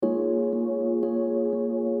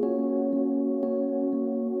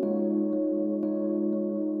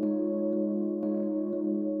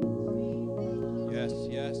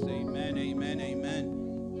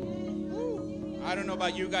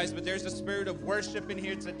about you guys, but there's a spirit of worship in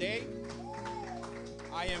here today.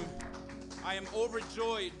 I am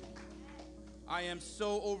overjoyed. I am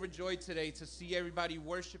so overjoyed today to see everybody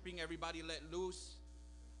worshiping, everybody let loose.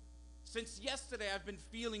 Since yesterday, I've been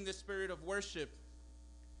feeling the spirit of worship.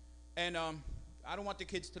 And I don't want the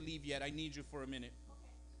kids to leave yet. I need you for a minute.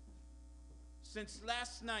 Since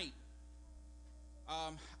last night,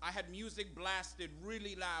 I had music blasted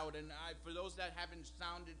really loud, and for those that haven't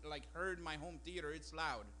heard my home theater, it's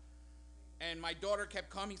loud. And my daughter kept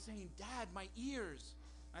coming saying, "Dad, my ears."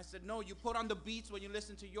 I said, "No, you put on the beats when you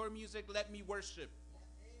listen to your music. Let me worship."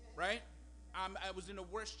 Right? I was in a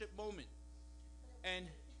worship moment, and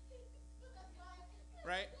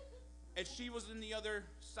right, and she was in the other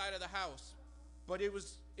side of the house, but it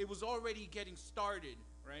was already getting started,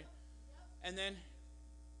 right? And then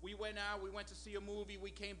we went out, we went to see a movie, we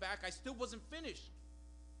came back. I still wasn't finished.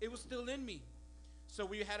 It was still in me. So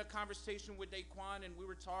we had a conversation with Daquan, and we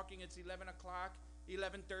were talking. It's 11 o'clock,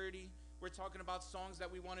 11:30. We're talking about songs that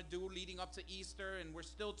we want to do leading up to Easter, and we're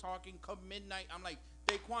still talking. Come midnight, I'm like,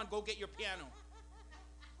 "Daquan, go get your piano."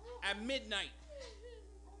 At midnight,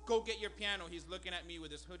 go get your piano. He's looking at me with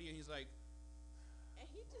his hoodie, and he's like,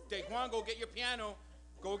 "Daquan, go get your piano.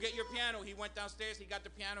 Go get your piano." He went downstairs, he got the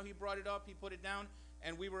piano, he brought it up, he put it down,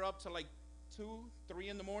 and we were up to like 2, 3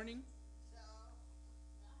 in the morning.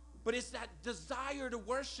 But it's that desire to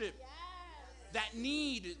worship, that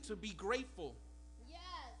need to be grateful,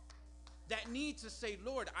 that need to say,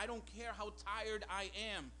 "Lord, I don't care how tired I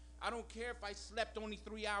am. I don't care if I slept only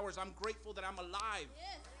 3 hours. I'm grateful that I'm alive.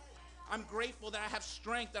 I'm grateful that I have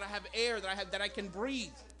strength, that I have air, that I can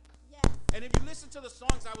breathe." And if you listen to the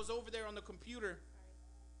songs, I was over there on the computer,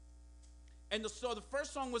 and the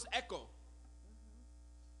first song was Echo.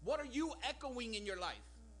 What are you echoing in your life?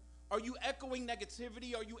 Are you echoing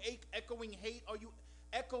negativity? Are you echoing hate? Are you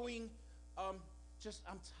echoing just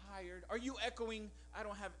I'm tired? Are you echoing I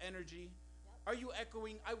don't have energy? Are you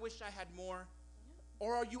echoing I wish I had more?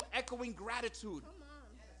 Or are you echoing gratitude?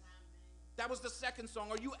 That was the second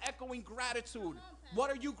song. Are you echoing gratitude? What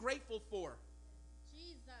are you grateful for?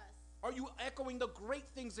 Are you echoing the great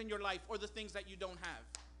things in your life or the things that you don't have?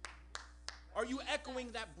 Are you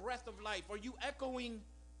echoing that breath of life? Are you echoing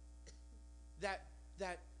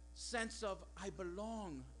that sense of I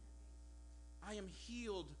belong, I am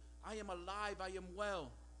healed, I am alive, I am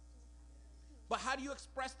well? But how do you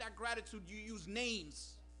express that gratitude? You use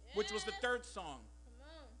names, which was the third song.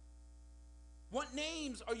 What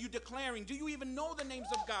names are you declaring? Do you even know the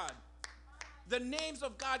names of God? The names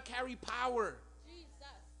of God carry power.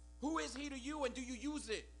 Who is he to you, and do you use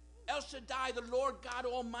it? El Shaddai, the Lord God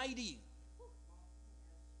Almighty.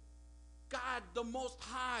 God, the Most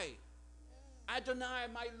High. Adonai,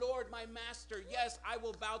 my Lord, my Master. Yes, I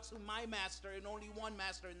will bow to my Master, and only one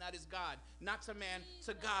Master, and that is God. Not to man,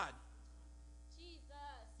 to God.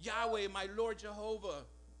 Yahweh, my Lord Jehovah,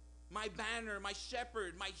 my banner, my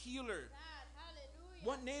shepherd, my healer.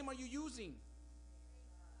 What name are you using?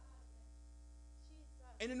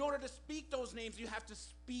 And in order to speak those names, you have to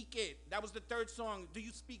speak it. That was the third song. Do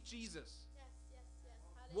you speak Jesus?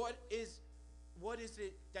 What is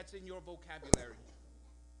it that's in your vocabulary?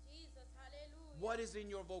 What is in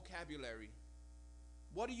your vocabulary?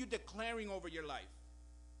 What are you declaring over your life?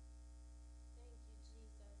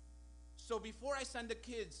 So before I send the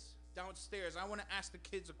kids downstairs, I want to ask the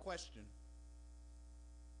kids a question.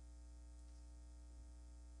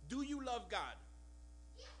 Do you love God?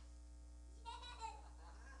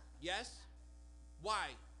 Yes?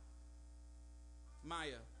 Why?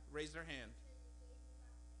 Maya, raise her hand.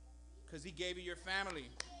 Because he gave you your family.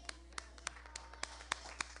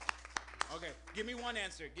 Okay, give me one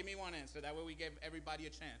answer. Give me one answer. That way we give everybody a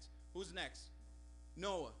chance. Who's next?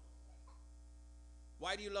 Noah.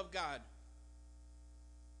 Why do you love God?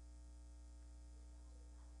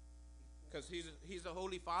 Because he's a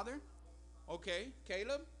holy father? Okay,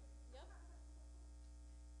 Caleb? Yep.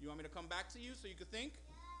 You want me to come back to you so you could think?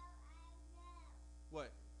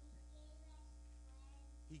 What?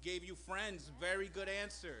 He gave you friends. Very good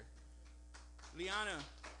answer. Liana,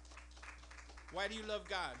 why do you love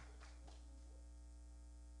God?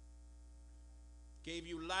 Gave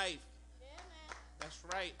you life. That's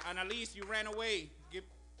right. Annalise, you ran away. Give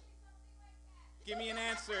me an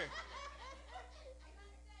answer.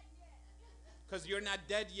 Because you're not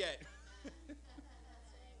dead yet.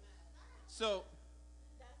 So,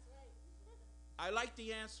 I like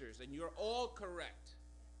the answers, and you're all correct.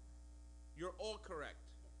 You're all correct.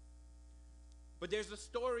 But there's a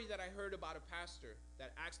story that I heard about a pastor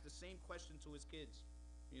that asked the same question to his kids,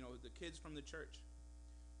 the kids from the church.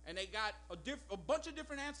 And they got a bunch of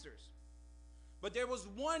different answers. But there was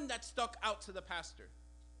one that stuck out to the pastor.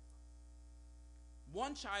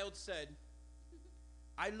 One child said,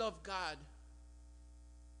 I love God.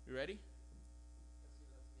 You ready?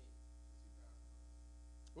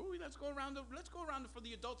 Ooh, let's go around for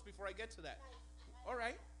the adults before I get to that. All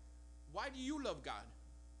right. Why do you love God?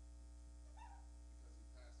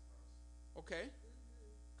 Okay.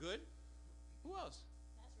 Good. Who else?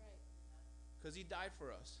 That's right. Because he died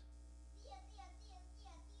for us.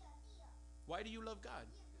 Why do you love God?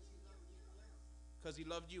 Because he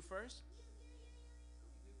loved you first?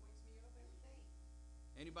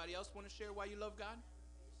 Anybody else want to share why you love God?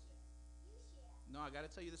 No, I got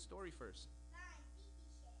to tell you the story first.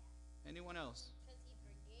 Anyone else? Because he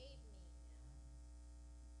forgave me.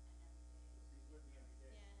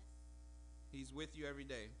 Yes. He's with you every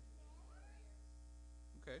day.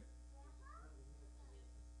 Okay.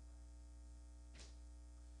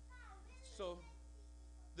 So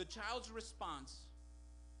the child's response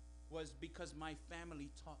was because my family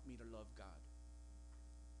taught me to love God.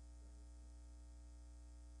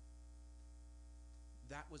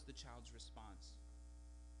 That was the child's response.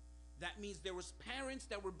 That means there was parents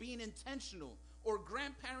that were being intentional, or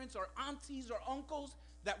grandparents or aunties or uncles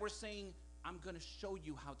that were saying, I'm going to show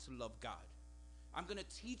you how to love God. I'm going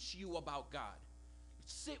to teach you about God.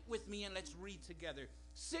 Sit with me and let's read together.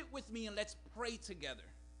 Sit with me and let's pray together.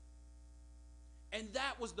 And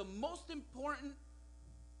that was the most important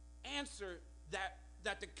answer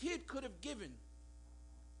that the kid could have given.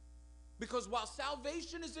 Because while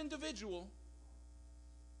salvation is individual,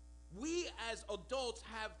 we as adults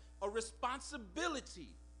have a responsibility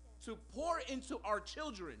to pour into our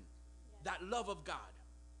children that love of God.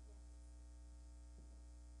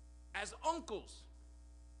 As uncles,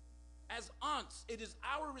 as aunts, it is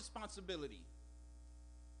our responsibility.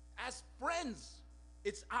 As friends,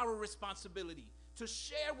 it's our responsibility to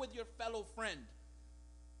share with your fellow friend.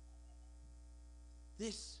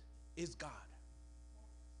 This is God.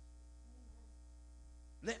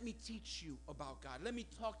 Let me teach you about God. Let me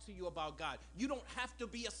talk to you about God. You don't have to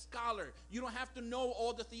be a scholar. You don't have to know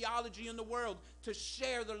all the theology in the world to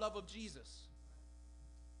share the love of Jesus.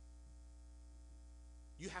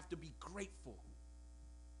 You have to be grateful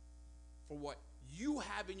for what you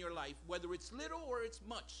have in your life, whether it's little or it's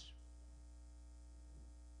much.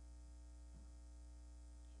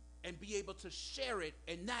 And be able to share it,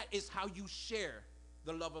 and that is how you share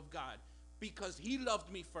the love of God. Because he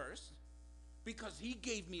loved me first. Because he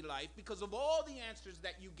gave me life, because of all the answers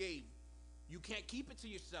that you gave. You can't keep it to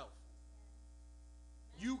yourself.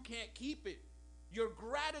 You can't keep it. Your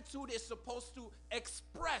gratitude is supposed to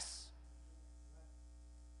express.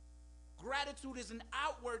 Gratitude is an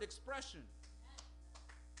outward expression.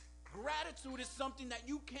 Gratitude is something that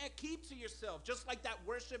you can't keep to yourself. Just like that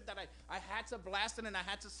worship that I had to blast it and I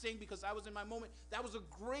had to sing because I was in my moment. That was a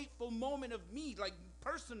grateful moment of me, like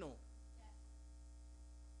personal.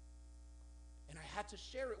 And I had to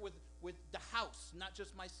share it with the house, not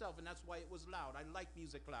just myself, and that's why it was loud. I like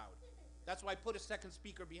music loud. That's why I put a second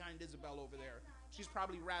speaker behind Isabel over there. She's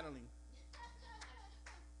probably rattling.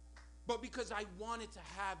 But because I wanted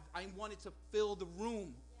to fill the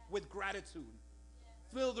room with gratitude.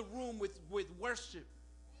 Fill the room with worship.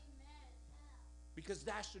 Because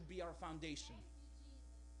that should be our foundation.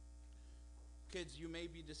 Kids, you may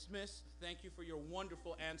be dismissed. Thank you for your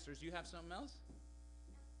wonderful answers. You have something else?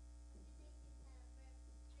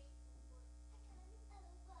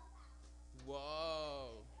 Whoa.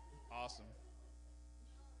 Awesome.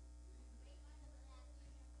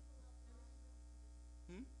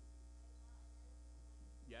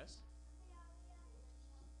 Yes?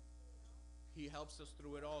 He helps us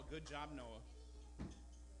through it all. Good job, Noah.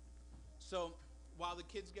 So, while the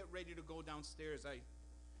kids get ready to go downstairs,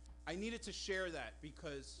 I needed to share that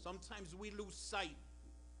because sometimes we lose sight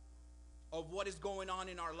of what is going on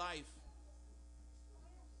in our life.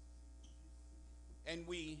 And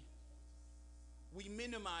we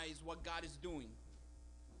minimize what God is doing.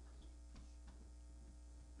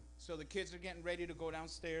 So the kids are getting ready to go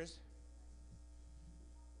downstairs.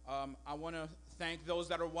 I want to thank those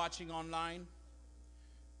that are watching online.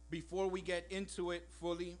 Before we get into it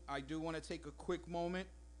fully, I do want to take a quick moment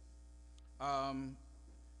and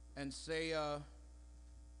say a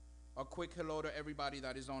quick hello to everybody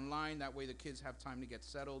that is online. That way the kids have time to get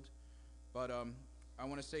settled. But I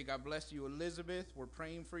want to say God bless you, Elizabeth. We're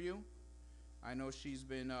praying for you. I know she's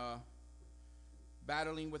been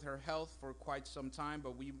battling with her health for quite some time,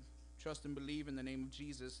 but we trust and believe in the name of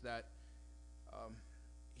Jesus that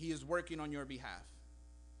he is working on your behalf.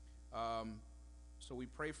 So we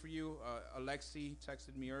pray for you. Alexi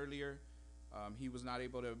texted me earlier. He was not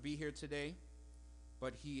able to be here today,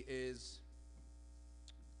 but he is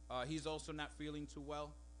He's also not feeling too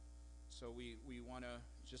well. So we want to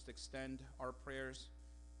just extend our prayers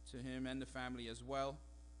to him and the family as well.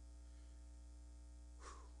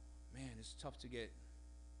 Man, it's tough to get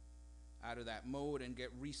out of that mode and get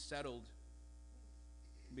resettled,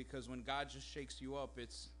 because when God just shakes you up,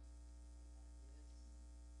 it's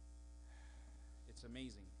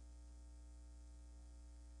amazing.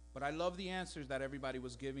 But I love the answers that everybody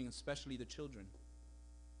was giving, especially the children.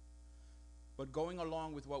 But going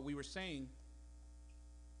along with what we were saying,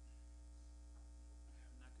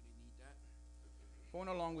 I'm not going to need that. Going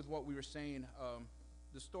along with what we were saying,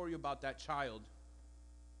 the story about that child,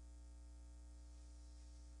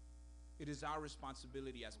 it is our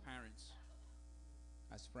responsibility as parents,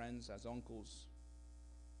 as friends, as uncles,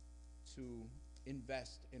 to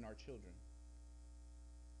invest in our children,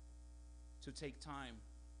 to take time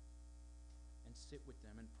and sit with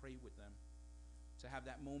them and pray with them, to have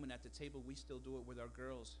that moment at the table. We still do it with our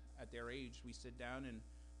girls at their age. We sit down and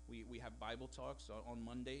we have Bible talks on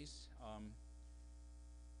Mondays.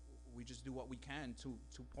 We just do what we can to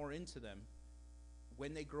pour into them.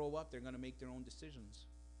 When they grow up, they're going to make their own decisions.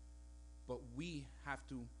 But we have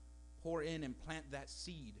to pour in and plant that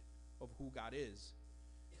seed of who God is.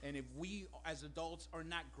 And if we as adults are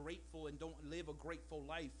not grateful and don't live a grateful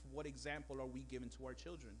life, what example are we giving to our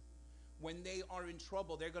children? When they are in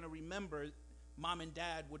trouble, they're going to remember mom and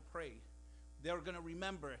dad would pray. They're going to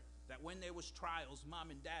remember that when there was trials,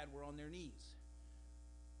 mom and dad were on their knees.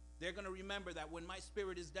 They're going to remember that when my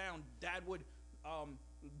spirit is down, dad would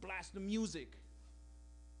blast the music.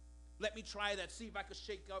 Let me try that, see if I could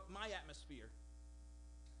shake up my atmosphere.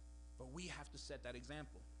 But we have to set that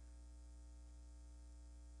example.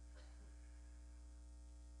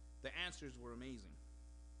 The answers were amazing.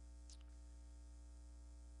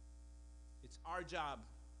 It's our job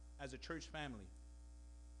as a church family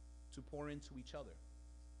to pour into each other,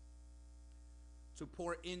 to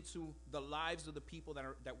pour into the lives of the people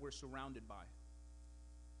that we're surrounded by.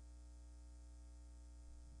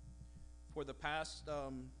 For the past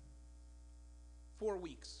 4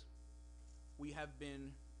 weeks, we have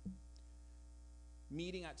been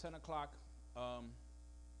meeting at 10 o'clock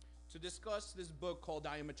to discuss this book called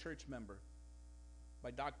I Am a Church Member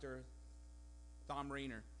by Dr. Thom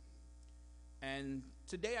Rainer. And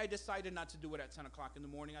today I decided not to do it at 10 o'clock in the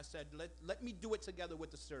morning. I said, let me do it together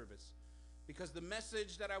with the service, because the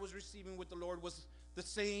message that I was receiving with the Lord was the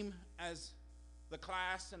same as the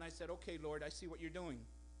class. And I said, okay, Lord, I see what you're doing.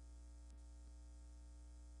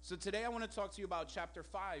 So today I want to talk to you about chapter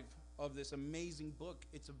 5 of this amazing book.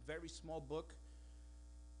 It's a very small book.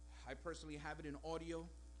 I personally have it in audio.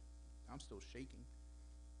 I'm still shaking.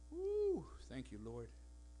 Woo, thank you, Lord.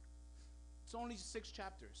 It's only 6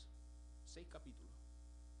 chapters. 6 capítulos.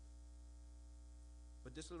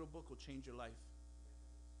 But this little book will change your life.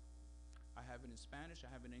 I have it in Spanish.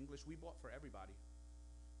 I have it in English. We bought for everybody,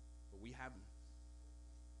 but we have them.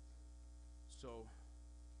 So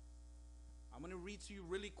I'm going to read to you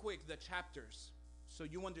really quick the chapters so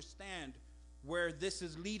you understand where this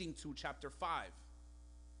is leading to. Chapter 5.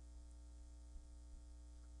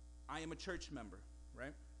 I am a church member,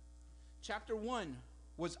 right? Chapter 1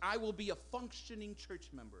 was I will be a functioning church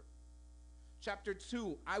member. Chapter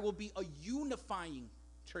 2, I will be a unifying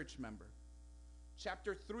church member.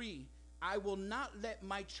 Chapter 3, I will not let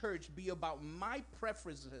my church be about my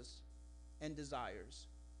preferences and desires.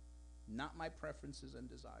 Not my preferences and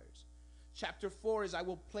desires. Chapter 4 is I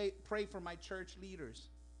will pray for my church leaders.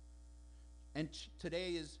 And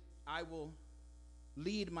today is I will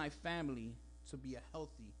lead my family to be a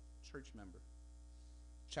healthy church member.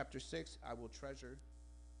 Chapter 6, I will treasure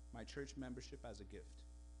my church membership as a gift.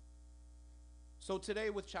 So today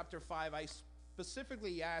with chapter 5, I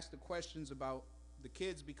specifically asked the questions about the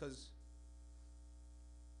kids because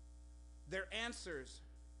their answers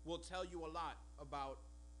will tell you a lot about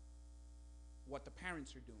what the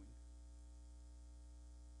parents are doing.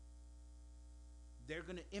 They're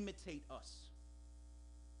going to imitate us.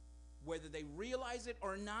 Whether they realize it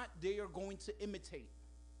or not, they are going to imitate.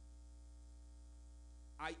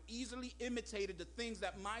 I easily imitated the things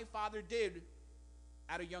that my father did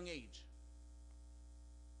at a young age,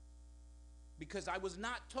 because I was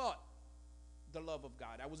not taught the love of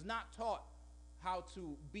God. I was not taught how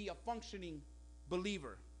to be a functioning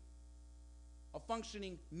believer, a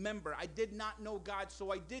functioning member. I did not know God,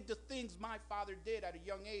 so I did the things my father did at a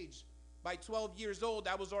young age. By 12 years old,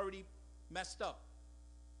 I was already messed up.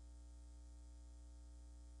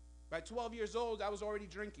 By 12 years old, I was already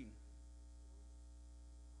drinking,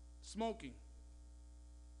 smoking.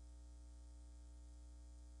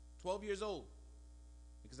 12 years old.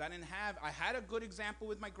 Because I had a good example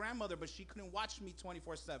with my grandmother, but she couldn't watch me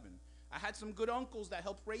 24/7. I had some good uncles that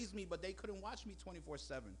helped raise me, but they couldn't watch me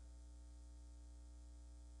 24/7.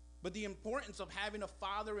 But the importance of having a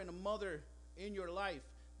father and a mother in your life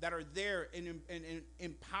that are there and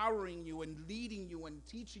empowering you and leading you and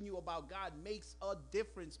teaching you about God makes a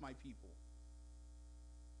difference, my people.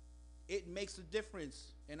 It makes a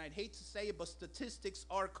difference. And I'd hate to say it, but statistics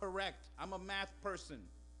are correct. I'm a math person.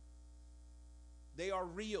 They are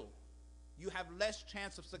real. You have less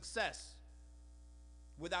chance of success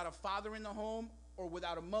without a father in the home or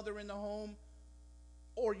without a mother in the home,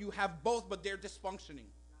 or you have both, but they're dysfunctioning.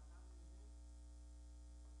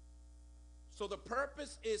 So the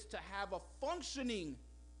purpose is to have a functioning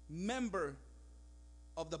member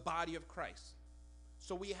of the body of Christ.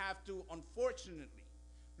 So we have to, unfortunately,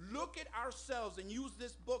 look at ourselves and use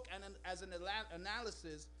this book as an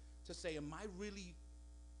analysis to say, am I really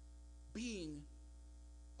being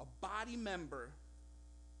a body member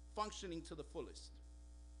functioning to the fullest?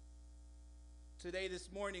 Today,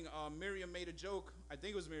 this morning, Miriam made a joke. I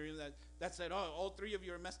think it was Miriam that said, oh, all three of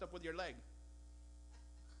you are messed up with your leg.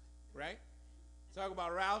 Right? Talking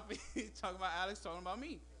about Ralphie, talking about Alex, talking about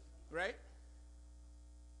me. Right?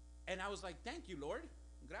 And I was like, thank you, Lord.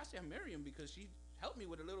 Gracias, Miriam, because she helped me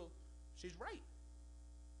with a little, she's right.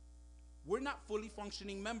 We're not fully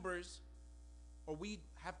functioning members, or we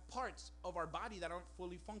have parts of our body that aren't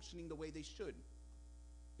fully functioning the way they should,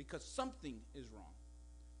 because something is wrong.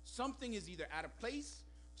 Something is either out of place,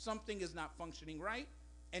 something is not functioning right,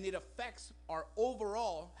 and it affects our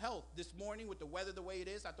overall health. This morning with the weather the way it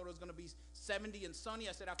is, I thought it was going to be 70 and sunny.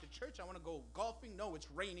 I said after church I want to go golfing. No, it's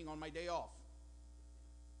raining on my day off.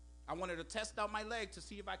 I wanted to test out my leg to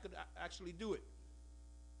see if I could actually do it.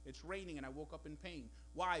 It's raining and I woke up in pain.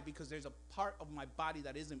 Why? Because there's a part of my body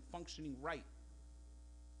that isn't functioning right.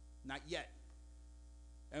 Not yet.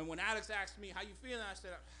 And when Alex asked me, how you feeling? I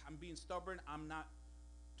said, I'm being stubborn. I'm not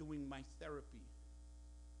doing my therapy.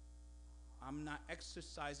 I'm not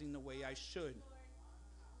exercising the way I should.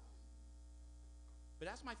 But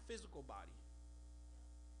that's my physical body.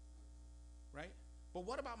 Right? But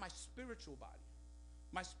what about my spiritual body?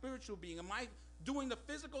 My spiritual being? Am I doing the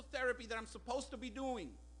physical therapy that I'm supposed to be doing?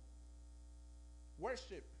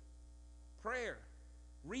 Worship, prayer,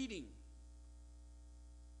 reading,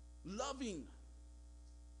 loving.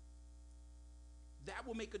 That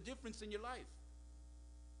will make a difference in your life.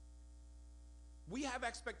 We have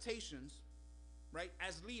expectations, right,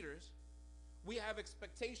 as leaders. We have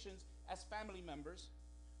expectations as family members.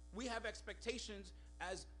 We have expectations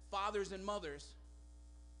as fathers and mothers.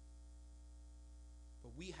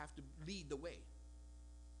 But we have to lead the way.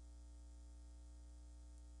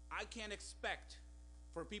 I can't expect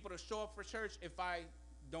for people to show up for church if I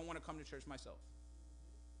don't want to come to church myself.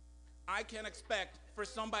 I can't expect for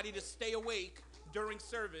somebody to stay awake during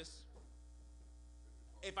service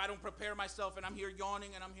if I don't prepare myself and I'm here yawning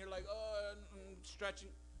and I'm here like, oh, stretching.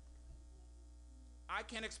 I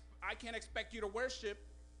can't expect you to worship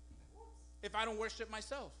if I don't worship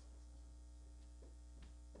myself.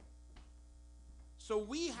 So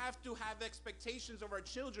we have to have expectations of our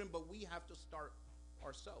children, but we have to start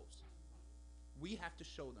ourselves. We have to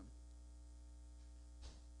show them.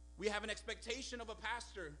 We have an expectation of a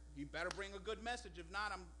pastor. You better bring a good message. If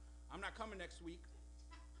not, I'm not coming next week.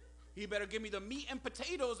 He better give me the meat and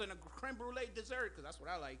potatoes and a creme brulee dessert, because that's what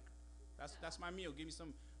I like. That's my meal. Give me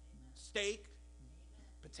some steak,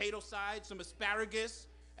 potato side, some asparagus,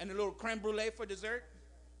 and a little creme brulee for dessert.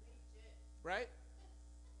 Right?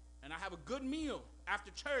 And I have a good meal after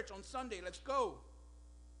church on Sunday. Let's go.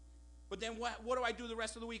 But then what do I do the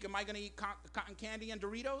rest of the week? Am I going to eat cotton candy and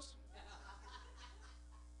Doritos?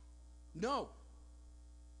 No.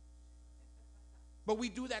 But we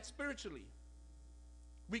do that spiritually.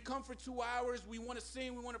 We come for 2 hours, we want to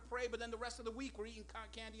sing, we want to pray, but then the rest of the week we're eating cotton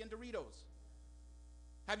candy and Doritos.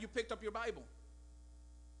 Have you picked up your Bible?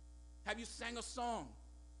 Have you sang a song?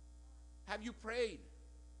 Have you prayed?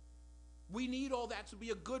 We need all that to be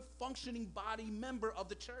a good functioning body member of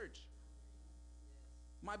the church.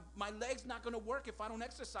 My leg's not going to work if I don't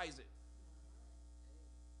exercise it.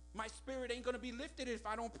 My spirit ain't going to be lifted if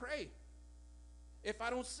I don't pray, if I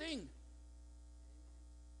don't sing.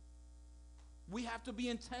 We have to be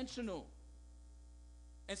intentional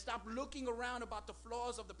and stop looking around about the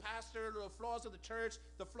flaws of the pastor, the flaws of the church,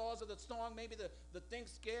 the flaws of the song. Maybe the thing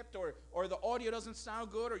skipped or the audio doesn't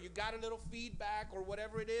sound good or you got a little feedback or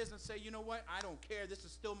whatever it is, and say, you know what, I don't care. This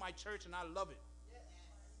is still my church and I love it.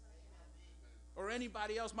 Or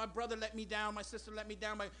anybody else. My brother let me down. My sister let me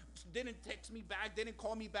down. Didn't text me back. Didn't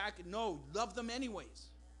call me back. No, love them anyways.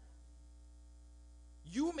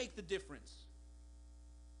 You make the difference.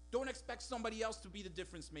 Don't expect somebody else to be the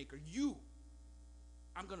difference maker. You.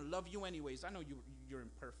 I'm going to love you anyways. I know you're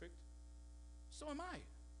imperfect. So am I.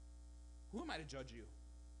 Who am I to judge you?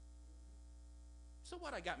 So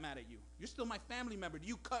what? I got mad at you. You're still my family member. Do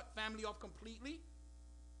you cut family off completely?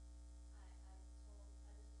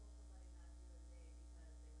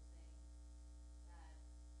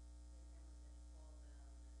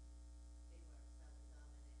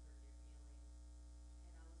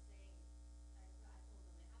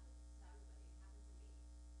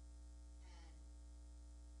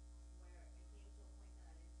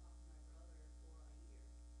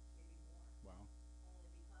 Wow.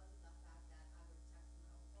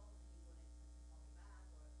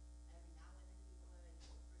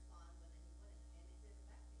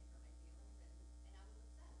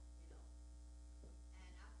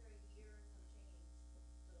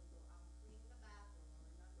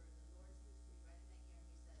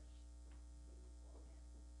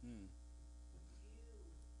 Hmm.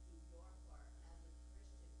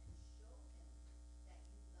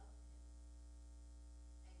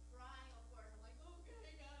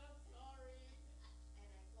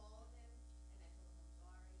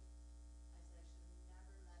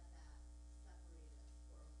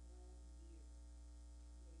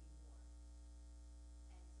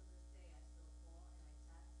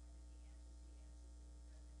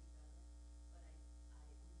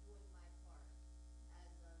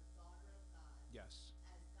 Yes.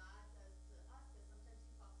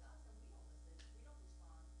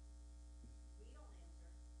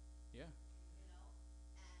 Yeah.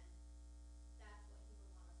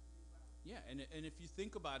 Yeah, and if you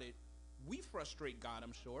think about it, we frustrate God,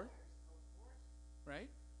 I'm sure. Right?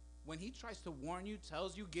 When he tries to warn you,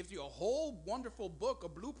 tells you, gives you a whole wonderful book, a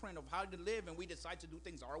blueprint of how to live, and we decide to do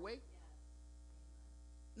things our way.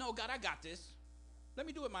 No, God, I got this. Let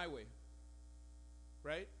me do it my way.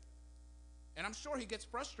 Right? And I'm sure he gets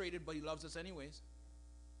frustrated, but he loves us anyways.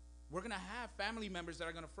 We're going to have family members that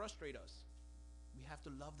are going to frustrate us. We have to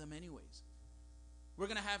love them anyways. We're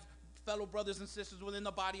going to have fellow brothers and sisters within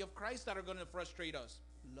the body of Christ that are going to frustrate us.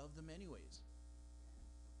 Love them anyways.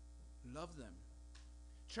 Love them.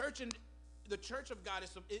 The church of God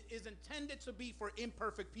is intended to be for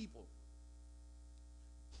imperfect people.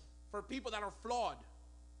 For people that are flawed.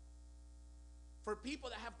 For people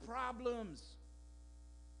that have problems.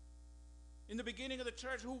 In the beginning of the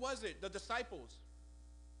church, who was it? The disciples.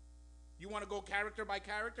 You want to go character by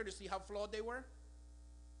character to see how flawed they were?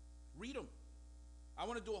 Read them. I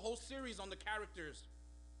want to do a whole series on the characters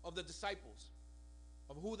of the disciples,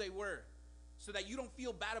 of who they were, so that you don't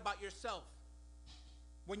feel bad about yourself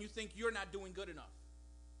when you think you're not doing good enough.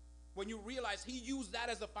 When you realize he used that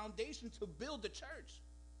as a foundation to build the church,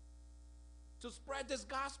 to spread this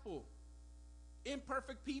gospel.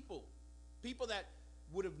 Imperfect people, people that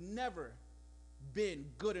would have never been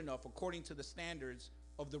good enough according to the standards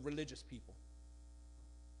of the religious people.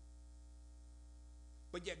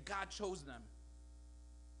 But yet God chose them.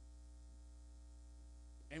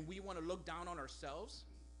 And we want to look down on ourselves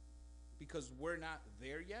because we're not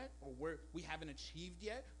there yet, or we haven't achieved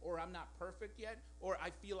yet, or I'm not perfect yet, or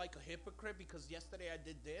I feel like a hypocrite because yesterday I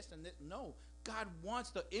did this and this. No, God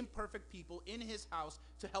wants the imperfect people in his house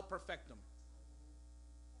to help perfect them.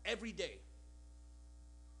 Every day.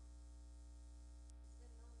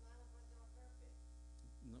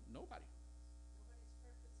 No, nobody. Nobody's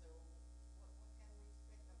perfect, so what can we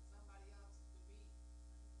expect of somebody else to be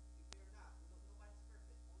if you're not? Nobody's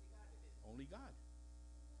perfect. Only God it is. Only God.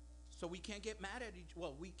 So we can't get mad at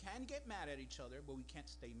we can get mad at each other, but we can't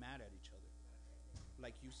stay mad at each other.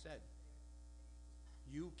 Like you said.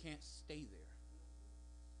 You can't stay there.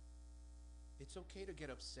 It's okay to get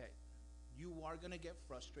upset. You are going to get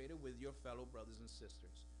frustrated with your fellow brothers and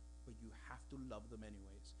sisters, but you have to love them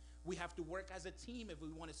anyways. We have to work as a team if we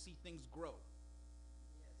want to see things grow.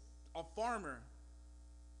 Yes. A farmer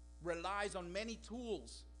relies on many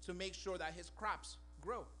tools to make sure that his crops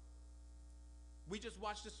grow. We just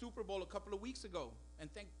watched the Super Bowl a couple of weeks ago,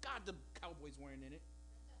 and thank God the Cowboys weren't in it.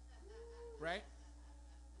 Right?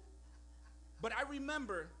 But I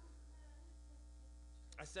remember,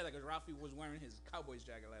 I said that because Ralphie was wearing his Cowboys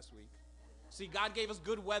jacket last week. See, God gave us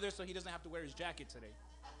good weather so he doesn't have to wear his jacket today.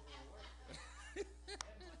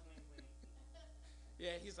 Yeah,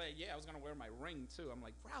 he's like, yeah, I was going to wear my ring too. I'm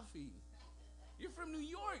like, Ralphie, you're from New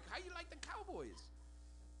York. How you like the Cowboys?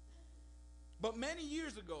 But many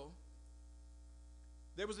years ago,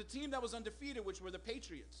 there was a team that was undefeated, which were the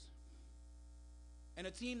Patriots. And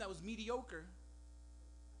a team that was mediocre,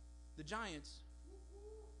 the Giants,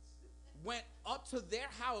 went up to their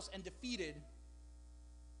house and defeated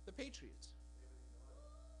the Patriots.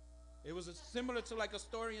 It was similar to like a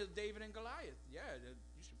story of David and Goliath. Yeah,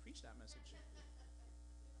 you should preach that message.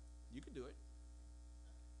 You could do it.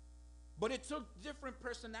 But it took different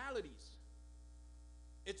personalities.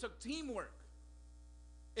 It took teamwork.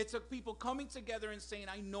 It took people coming together and saying,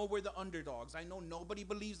 I know we're the underdogs. I know nobody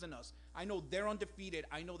believes in us. I know they're undefeated.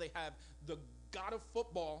 I know they have the God of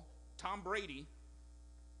football, Tom Brady.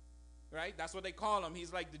 Right? That's what they call him.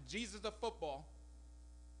 He's like the Jesus of football.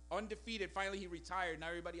 Undefeated. Finally, he retired. Now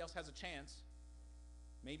everybody else has a chance.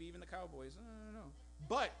 Maybe even the Cowboys. I don't know.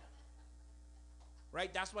 But,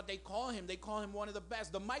 right, that's what they call him. They call him one of the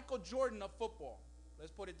best. The Michael Jordan of football.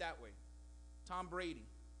 Let's put it that way. Tom Brady.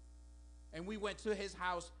 And we went to his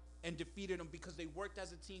house and defeated him because they worked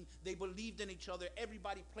as a team. They believed in each other.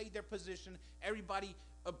 Everybody played their position. Everybody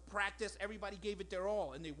practiced. Everybody gave it their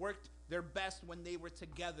all. And they worked their best when they were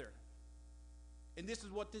together. And this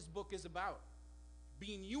is what this book is about.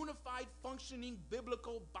 Being unified, functioning,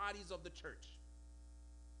 biblical bodies of the church.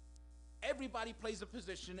 Everybody plays a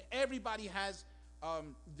position. Everybody has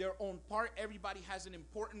their own part. Everybody has an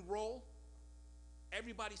important role.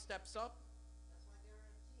 Everybody steps up.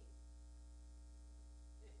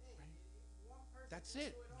 That's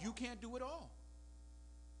it. You can't do it all.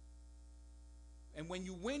 And when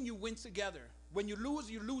you win together. When you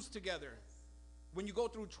lose together. When you go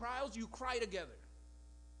through trials, you cry together.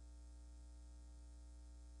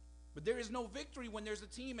 But there is no victory when there's a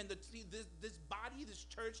team. And this body, this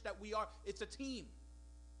church that we are, it's a team.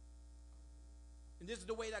 And this is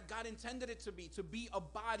the way that God intended it to be a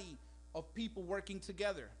body of people working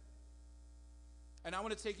together. And I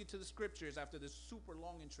want to take you to the scriptures after this super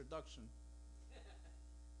long introduction.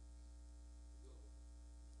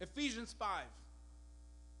 Ephesians 5.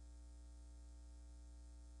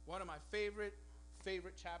 One of my favorite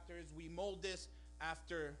chapters. We mold this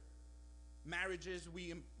after marriages.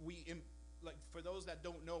 We like, for those that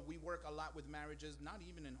don't know, we work a lot with marriages, not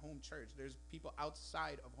even in home church. There's people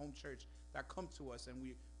outside of home church that come to us, and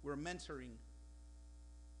we're mentoring.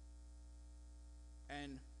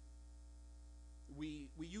 And we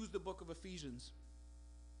use the book of Ephesians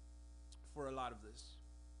for a lot of this.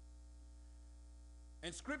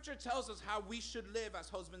 And Scripture tells us how we should live as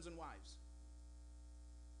husbands and wives.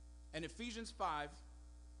 And Ephesians 5,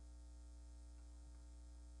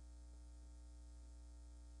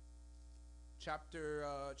 chapter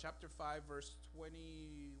 5, verse 20,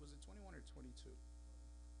 was it 21 or 22?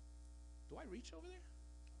 Do I reach over there?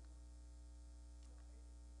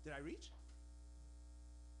 Did I reach?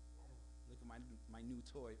 Look at my new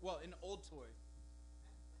toy. Well, an old toy.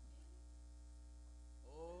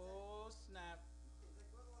 Oh, snap.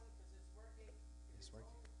 It's working.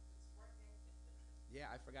 Yeah,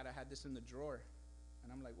 I forgot I had this in the drawer.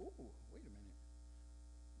 And I'm like, ooh, wait a minute.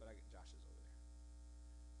 But Josh is over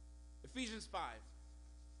there. Ephesians 5.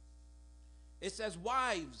 It says,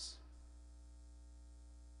 wives,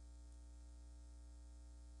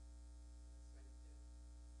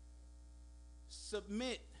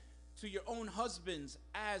 submit to your own husbands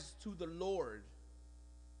as to the Lord.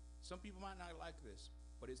 Some people might not like this,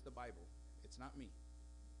 but it's the Bible. It's not me.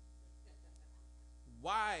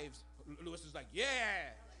 Wives, Lewis is like,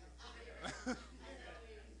 yeah.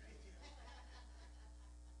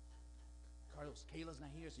 Carlos, Kayla's not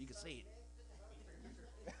here, so you can say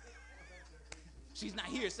it. She's not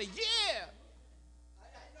here. Say, yeah.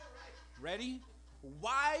 Ready?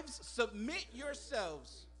 Wives, submit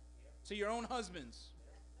yourselves to your own husbands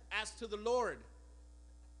as to the Lord.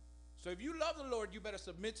 So if you love the Lord, you better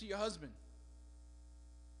submit to your husband.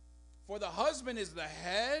 For the husband is the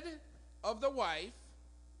head of the wife,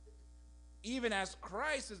 even as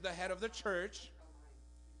Christ is the head of the church,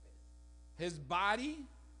 his body,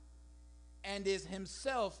 and is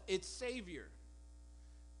himself its Savior.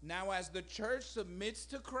 Now as the church submits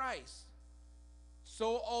to Christ,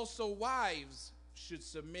 so also wives should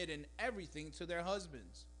submit in everything to their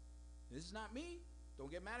husbands. This is not me. Don't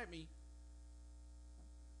get mad at me.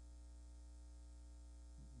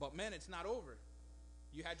 But men, it's not over.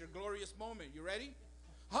 You had your glorious moment. You ready?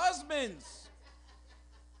 Husbands.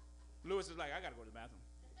 Lewis is like, I got to go to the bathroom.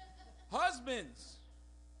 Husbands,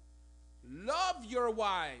 love your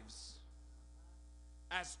wives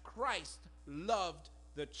as Christ loved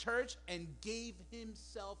the church and gave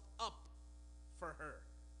himself up for her.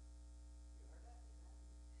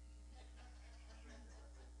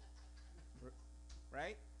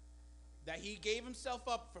 Right? That he gave himself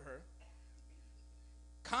up for her.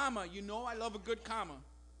 Comma, you know I love a good comma.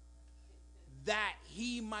 That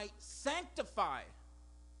he might sanctify,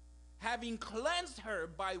 having cleansed her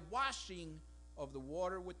by washing of the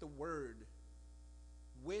water with the word.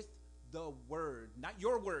 With the word. Not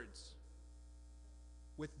your words.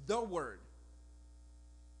 with the word,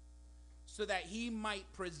 so that he might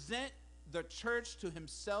present the church to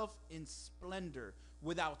himself in splendor,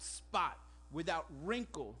 without spot, without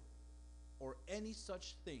wrinkle, or any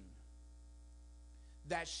such thing,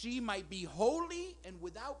 that she might be holy and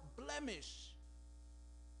without blemish.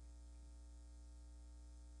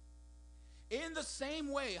 In the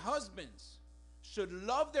same way, husbands should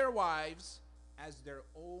love their wives as their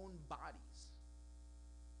own bodies.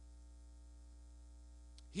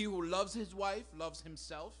 He who loves his wife loves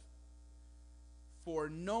himself, for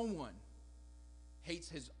no one hates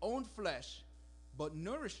his own flesh, but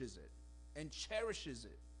nourishes it and cherishes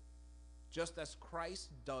it, just as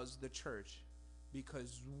Christ does the church,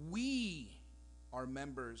 because we are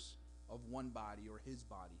members of one body, or his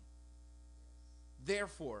body.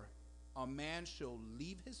 Therefore, a man shall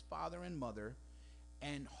leave his father and mother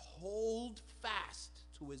and hold fast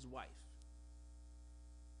to his wife,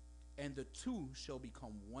 and the two shall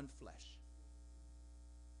become one flesh.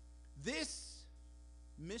 This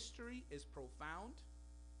mystery is profound,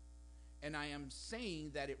 and I am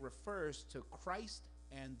saying that it refers to Christ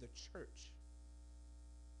and the church.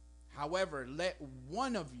 However, let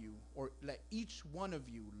one of you, or let each one of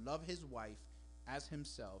you, love his wife as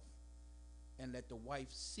himself, and let the wife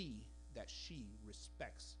see that she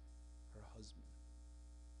respects her husband.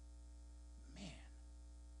 Man,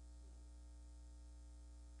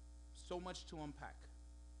 so much to unpack.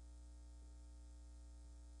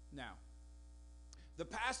 Now, the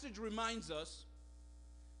passage reminds us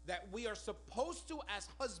that we are supposed to, as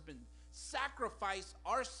husbands, sacrifice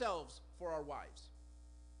ourselves for our wives.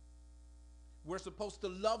 We're supposed to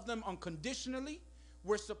love them unconditionally.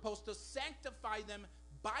 We're supposed to sanctify them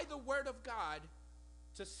by the word of God,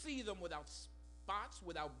 to see them without spots,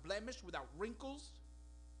 without blemish, without wrinkles,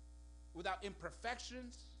 without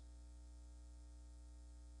imperfections.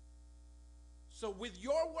 So with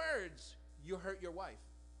your words, you hurt your wife.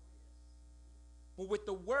 But with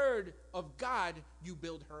the word of God, you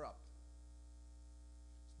build her up.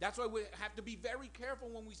 That's why we have to be very careful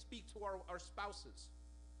when we speak to our spouses.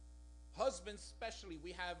 Husbands especially,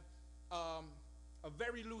 we have a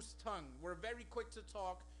very loose tongue. We're very quick to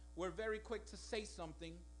talk. We're very quick to say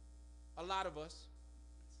something. A lot of us,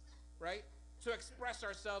 right? To express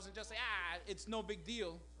ourselves and just say, it's no big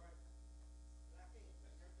deal.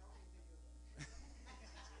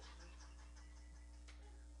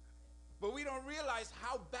 But we don't realize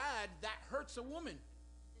how bad that hurts a woman.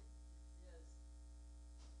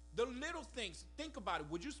 The little things. Think about it.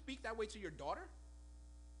 Would you speak that way to your daughter?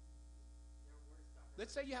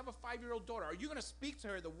 Let's say you have a 5-year-old daughter. Are you going to speak to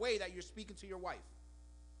her the way that you're speaking to your wife?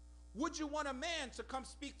 Would you want a man to come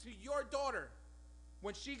speak to your daughter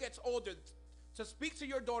when she gets older, to speak to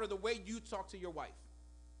your daughter the way you talk to your wife?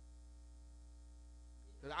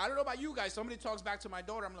 I don't know about you guys. Somebody talks back to my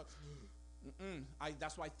daughter, I'm like,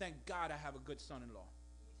 that's why, thank God, I have a good son-in-law.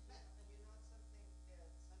 You know something,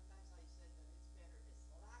 sometimes I said that it's better a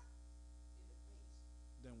slap in the face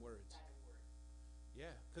Than words. than a word. Yeah,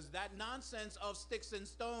 because that nonsense of sticks and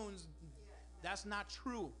stones, that's not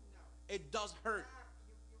true. No. It does hurt.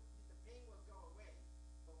 The pain will go away,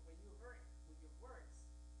 but when you hurt with your words,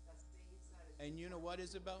 that stay inside of you. And you know what,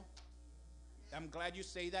 Isabel? I'm glad you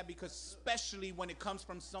say that, because especially when it comes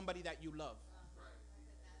from somebody that you love.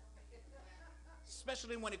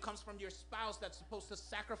 Especially when it comes from your spouse that's supposed to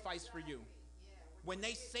sacrifice for you. When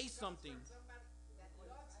they say something. Somebody that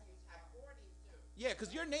loves you according to. Yeah,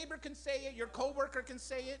 because your neighbor can say it, your coworker can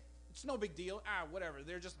say it. It's no big deal. Whatever.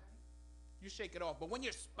 They're just, you shake it off. But when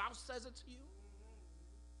your spouse says it to you,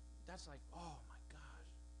 that's like, oh my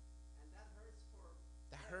gosh. And that hurts for.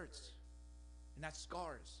 That hurts. And that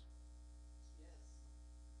scars. Yes.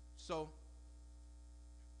 So,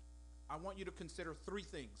 I want you to consider 3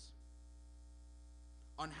 things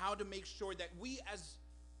on how to make sure that we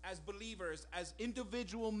as believers, as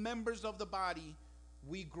individual members of the body,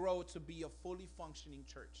 we grow to be a fully functioning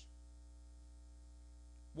church.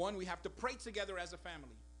 1, we have to pray together as a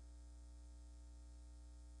family.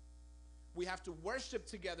 We have to worship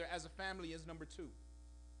together as a family is number 2.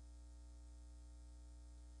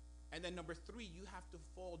 And then number 3, you have to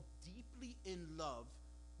fall deeply in love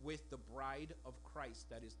with the bride of Christ,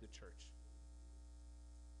 that is the church.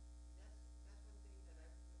 That's one thing that I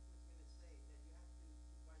was going to say, that you have to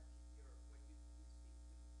watch when you speak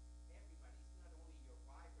to everybody. It's not only your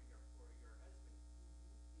wife or your husband,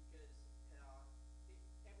 because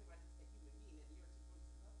everybody's a human being, and you're supposed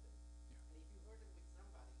to love them. Yeah. And if you hurt them with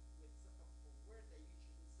somebody, with a word that you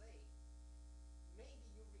shouldn't say, maybe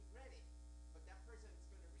you regret it, but that person is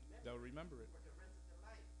going to remember. They'll remember it. For the rest of their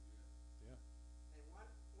life. Yeah. And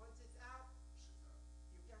once it's out,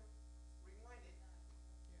 you can rewind it.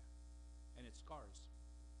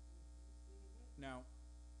 Now,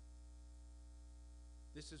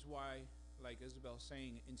 this is why, like Isabel's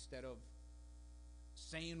saying, instead of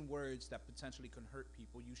saying words that potentially can hurt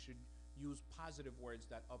people, you should use positive words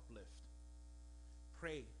that uplift.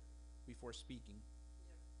 Pray before speaking.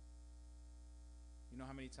 You know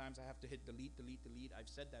how many times I have to hit delete, delete, delete? I've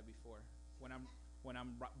said that before. When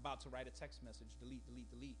I'm about to write a text message, delete, delete,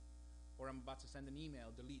 delete. Or I'm about to send an email,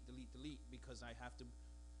 delete, delete, delete, because I have to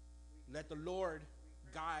let the Lord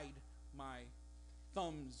guide my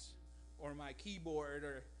thumbs or my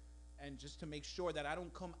keyboard, and just to make sure that I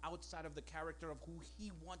don't come outside of the character of who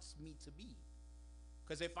He wants me to be.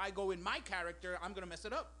 Because if I go in my character, I'm going to mess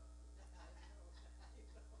it up.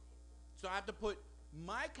 So I have to put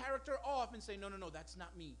my character off and say, no, that's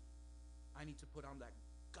not me. I need to put on that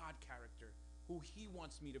God character, who He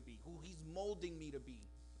wants me to be, who He's molding me to be.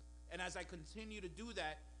 And as I continue to do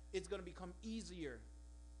that, it's going to become easier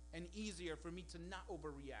and easier for me to not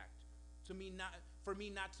overreact, for me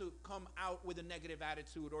not to come out with a negative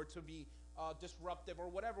attitude or to be disruptive or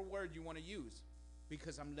whatever word you want to use,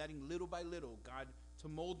 because I'm letting little by little God to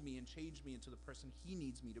mold me and change me into the person He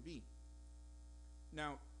needs me to be.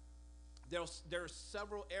 Now, there are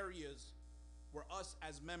several areas where us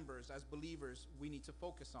as members, as believers, we need to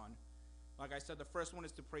focus on. Like I said, the first one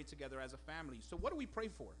is to pray together as a family. So what do we pray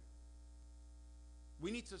for?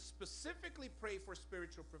 We need to specifically pray for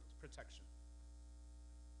spiritual protection.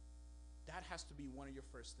 That has to be one of your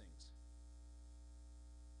first things.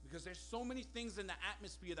 Because there's so many things in the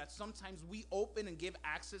atmosphere that sometimes we open and give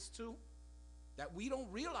access to that we don't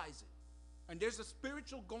realize it. And there's a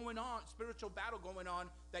spiritual battle going on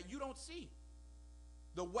that you don't see.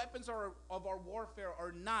 The weapons of our warfare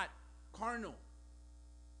are not carnal.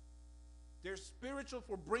 They're spiritual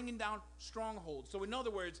for bringing down strongholds. So in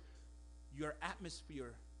other words, your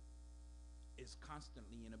atmosphere is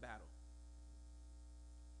constantly in a battle.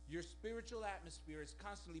 Your spiritual atmosphere is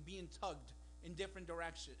constantly being tugged in different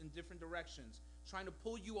directions, trying to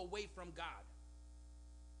pull you away from God.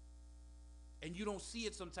 And you don't see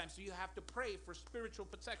it sometimes, so you have to pray for spiritual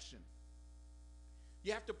protection.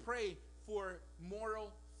 You have to pray for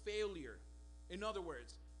moral failure. In other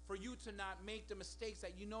words, for you to not make the mistakes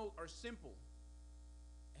that you know are simple.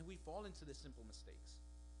 And we fall into the simple mistakes.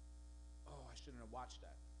 Oh, I shouldn't have watched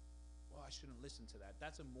that. Oh, I shouldn't listen to that.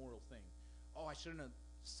 That's a moral thing. Oh, I shouldn't have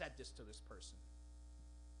said this to this person.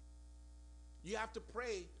 You have to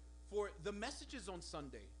pray for the messages on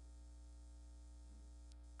Sunday.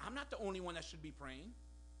 I'm not the only one that should be praying.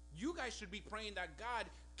 You guys should be praying that God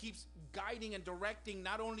keeps guiding and directing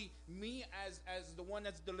not only me as the one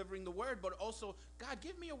that's delivering the word, but also, God,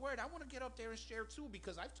 give me a word. I want to get up there and share too,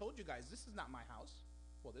 because I've told you guys, this is not my house.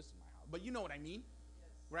 Well, this is my house, but you know what I mean, yes.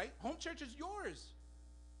 Right? Home church is yours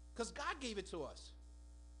because God gave it to us.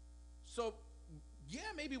 So, yeah,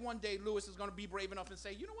 maybe one day Lewis is going to be brave enough and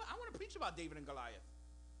say, you know what? I want to preach about David and Goliath.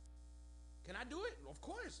 Can I do it? Of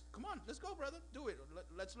course. Come on, let's go, brother. Do it.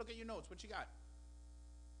 Let's look at your notes. What you got?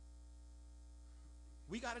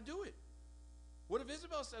 We got to do it. What if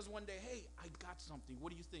Isabel says one day, hey, I got something.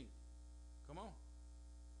 What do you think? Come on.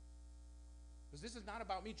 Because this is not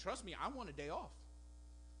about me. Trust me, I want a day off.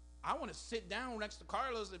 I want to sit down next to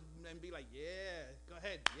Carlos and be like, yeah, go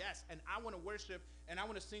ahead. Yes. And I want to worship, and I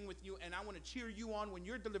want to sing with you, and I want to cheer you on when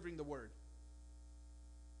you're delivering the word.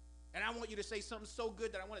 And I want you to say something so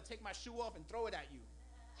good that I want to take my shoe off and throw it at you.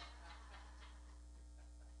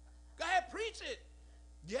 Go ahead, preach it.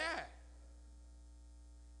 Yeah.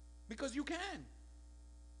 Because you can.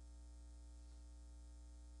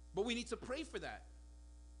 But we need to pray for that.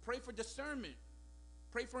 Pray for discernment.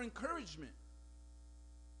 Pray for encouragement.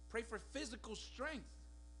 Pray for physical strength.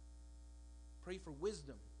 Pray for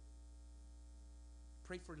wisdom.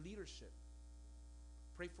 Pray for leadership.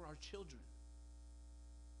 Pray for our children.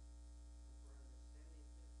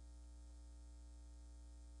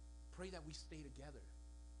 Pray that we stay together.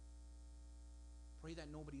 Pray that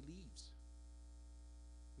nobody leaves.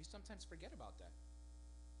 We sometimes forget about that.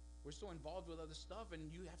 We're so involved with other stuff,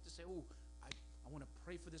 and you have to say, oh, I want to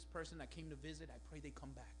pray for this person that came to visit. I pray they come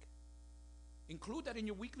back. Include that in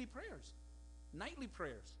your weekly prayers, nightly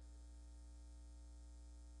prayers.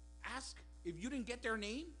 Ask, if you didn't get their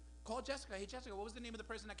name, call Jessica. Hey, Jessica, what was the name of the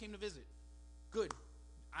person that came to visit? Good.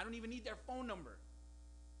 I don't even need their phone number.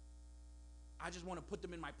 I just want to put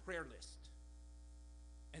them in my prayer list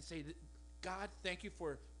and say, God, thank you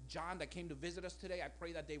for John that came to visit us today. I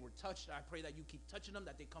pray that they were touched. I pray that you keep touching them,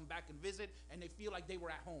 that they come back and visit, and they feel like they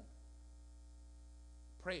were at home.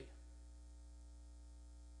 Pray.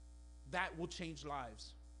 That will change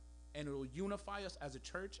lives, and it will unify us as a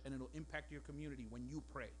church, and it will impact your community when you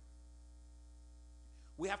pray.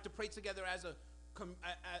 We have to pray together as a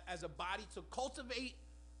as a body to cultivate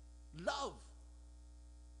love.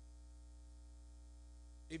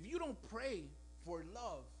 If you don't pray for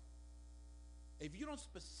love, if you don't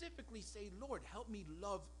specifically say, Lord, help me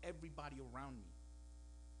love everybody around me,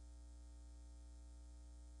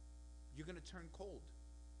 you're going to turn cold.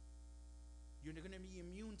 You're going to be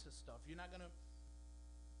immune to stuff. You're not going to.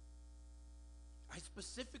 I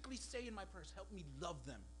specifically say in my prayers, help me love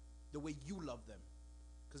them the way you love them.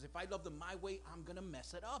 Because if I love them my way, I'm going to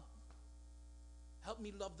mess it up. Help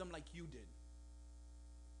me love them like you did.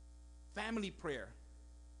 Family prayer.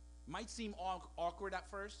 Might seem awkward at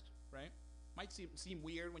first, right? Might seem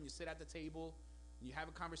weird when you sit at the table and you have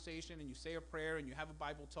a conversation and you say a prayer and you have a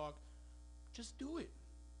Bible talk. Just do it.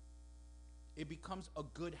 It becomes a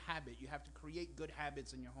good habit. You have to create good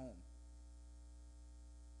habits in your home.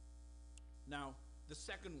 Now, the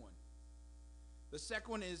second one. The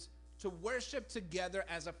second one is to worship together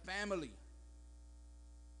as a family.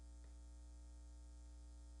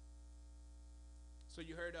 So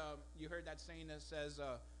you heard that saying that says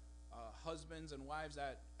husbands and wives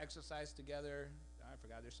that exercise together. I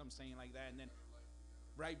forgot, there's some saying like that. And then,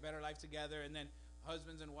 right, better life together. And then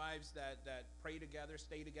husbands and wives that pray together,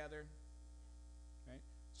 stay together. Right?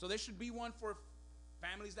 So there should be one for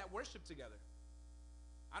families that worship together.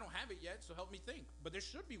 I don't have it yet, so help me think. But there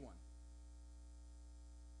should be one.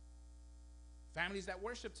 Families that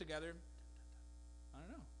worship together. I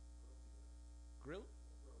don't know. Grill?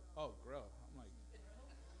 Oh, grill. I'm like,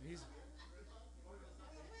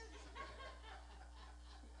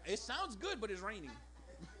 it sounds good, but it's raining.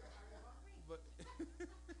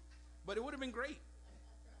 But it would have been great.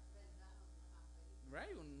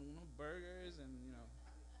 Right? Burgers and,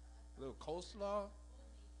 a little coleslaw.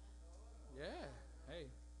 Yeah. Hey.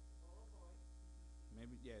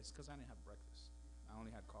 Maybe, yeah, it's because I didn't have breakfast. I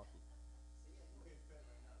only had coffee.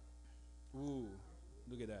 Ooh,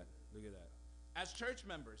 look at that. Look at that. As church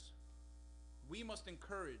members, we must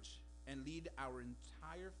encourage and lead our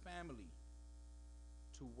entire family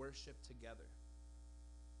to worship together.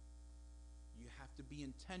 You have to be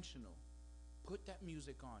intentional. Put that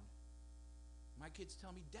music on. My kids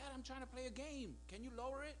tell me, Dad, I'm trying to play a game. Can you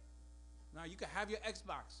lower it? Now you can have your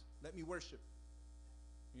Xbox. Let me worship.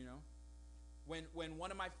 When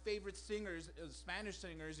one of my favorite singers, Spanish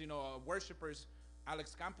singers, worshipers,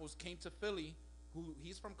 Alex Campos, came to Philly,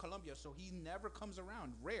 he's from Colombia, so he never comes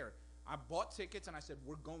around, rare. I bought tickets and I said,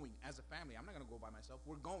 we're going as a family. I'm not going to go by myself.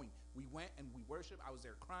 We're going. We went and we worshiped. I was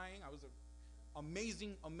there crying. I was an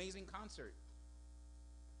amazing, amazing concert.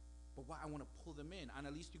 But why I want to pull them in.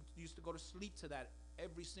 Annalise used to go to sleep to that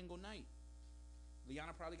every single night.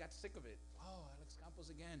 Liana probably got sick of it. Oh, Alex Campos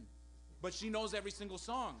again. But she knows every single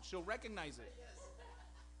song. She'll recognize it.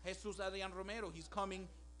 Jesus Adrian Romero, he's coming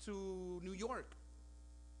to New York.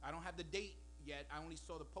 I don't have the date yet. I only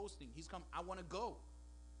saw the posting. He's come. I want to go.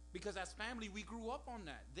 Because as family, we grew up on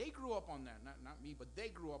that. They grew up on that. Not me, but they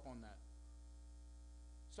grew up on that.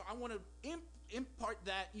 So I want to impart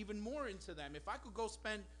that even more into them. If I could go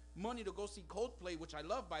spend money to go see Coldplay, which I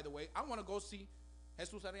love, by the way, I want to go see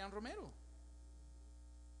Jesus Adrian Romero.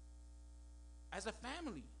 As a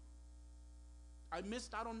family. I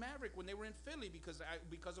missed out on Maverick when they were in Philly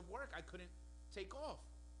because of work. I couldn't take off.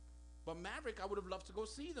 But Maverick, I would have loved to go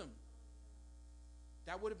see them.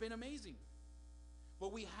 That would have been amazing.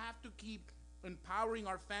 But we have to keep empowering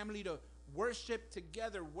our family to worship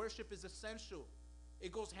together. Worship is essential.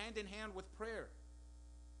 It goes hand in hand with prayer.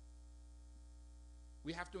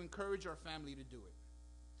 We have to encourage our family to do it.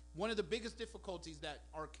 One of the biggest difficulties that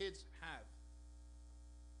our kids have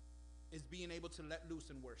is being able to let loose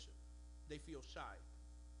in worship. They feel shy.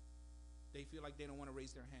 They feel like they don't want to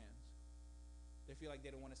raise their hands. They feel like they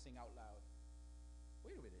don't want to sing out loud.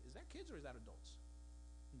 Wait a minute, is that kids or is that adults?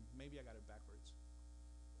 Maybe I got it backwards.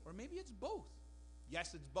 Or maybe it's both.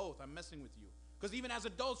 Yes, it's both. I'm messing with you. Because even as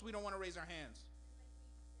adults, we don't want to raise our hands.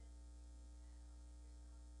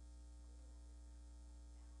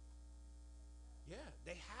 Yeah,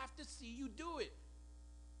 they have to see you do it.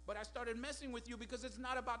 But I started messing with you because it's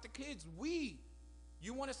not about the kids.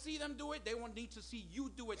 You want to see them do it, they won't need to see you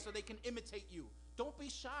do it so they can imitate you. Don't be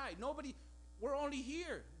shy. We're only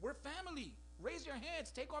here. We're family. Raise your hands.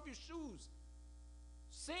 Take off your shoes.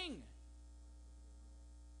 Sing.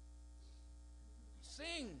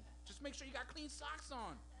 Sing. Just make sure you got clean socks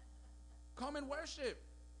on. Come and worship.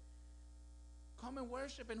 Come and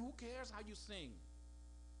worship, and who cares how you sing?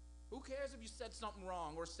 Who cares if you said something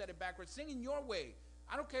wrong or said it backwards? Sing in your way.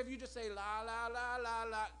 I don't care if you just say la, la, la, la,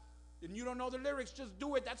 la, and you don't know the lyrics. Just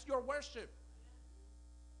do it. That's your worship.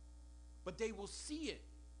 But they will see it.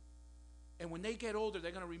 And when they get older,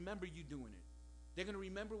 they're going to remember you doing it. They're going to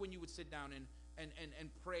remember when you would sit down and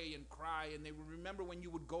pray and cry, and they would remember when you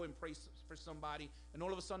would go and pray for somebody, and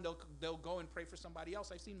all of a sudden they'll go and pray for somebody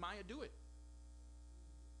else. I've seen Maya do it.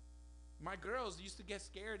 My girls used to get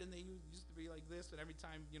scared, and they used to be like this, and every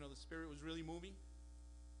time, the Spirit was really moving,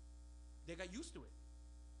 they got used to it.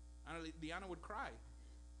 Liana would cry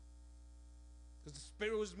because the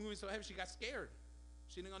Spirit was moving so heavy, she got scared.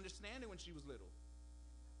 She didn't understand it when she was little.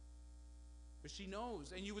 But she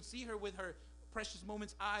knows, and you would see her with her Precious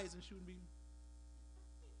Moments eyes, and she would be,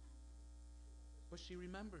 but she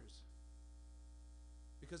remembers,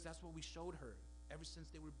 because that's what we showed her ever since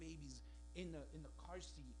they were babies in the car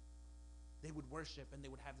seat. They would worship, and they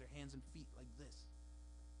would have their hands and feet like this,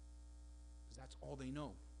 because that's all they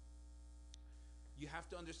know. You have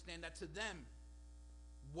to understand that to them,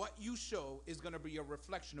 what you show is going to be a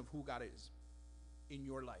reflection of who God is in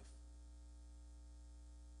your life.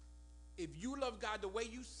 If you love God the way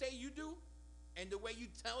you say you do, and the way you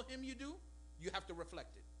tell him you do, you have to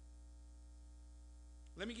reflect it.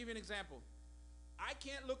 Let me give you an example. I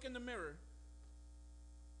can't look in the mirror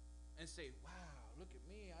and say, wow, look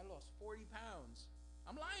at me, I lost 40 pounds.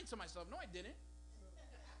 I'm lying to myself. No, I didn't.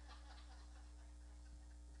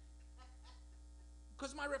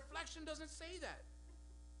 Because my reflection doesn't say that.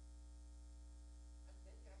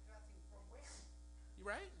 You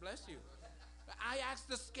right? Bless you. I ask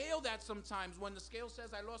the scale that sometimes. When the scale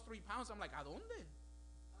says I lost 3 pounds, I'm like, ¿a dónde?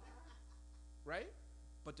 Right?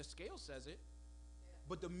 But the scale says it.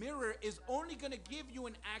 But the mirror is only going to give you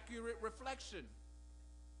an accurate reflection.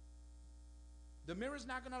 The mirror is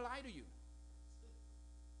not going to lie to you.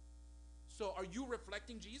 So are you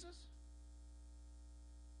reflecting Jesus?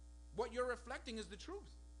 What you're reflecting is the truth.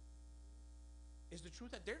 Is the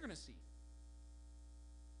truth that they're going to see.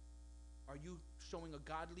 Are you showing a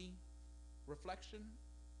godly reflection,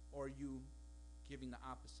 or are you giving the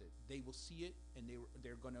opposite? They will see it, and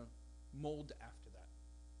they're going to mold after that.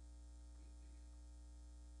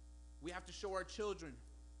 We have to show our children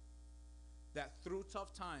that through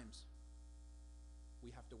tough times, we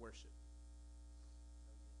have to worship.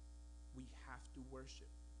 We have to worship.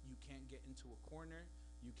 You can't get into a corner.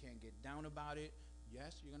 You can't get down about it.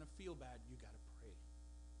 Yes, you're going to feel bad. You got to pray.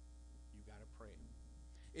 You got to pray.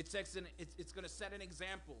 It's going to set an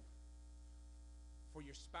example for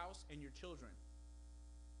your spouse and your children.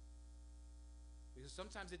 Because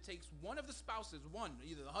sometimes it takes one of the spouses,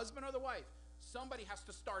 either the husband or the wife, somebody has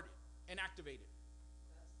to start it and activate it.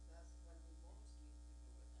 That's when we most need to do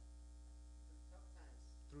it. Through tough times.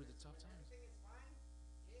 Through the tough times. Everything is fine.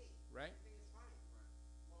 Hey, right? Everything is fine.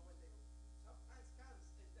 Well, when the tough times comes,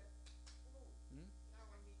 is that, now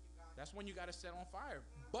I need you, God. That's when you got to set on fire.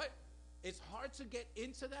 But it's hard to get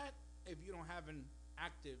into that if you don't have an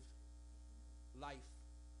active life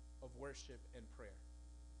of worship and prayer.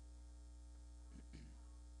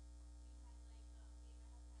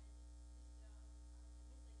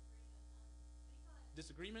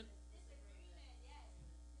 Disagreement? Disagreement, yes.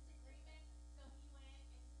 Disagreement. So he went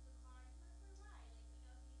and took the car and took it for a ride.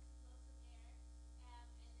 Like, he needs to blow some air.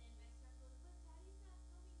 And then my son goes, but Daddy's not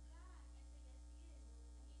coming back. I said, yes, he is.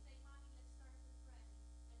 And he's like, Mommy, let's start with pray. Let's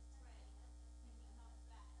pray. And he comes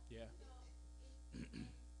back. Yeah. So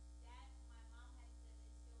that my mom had to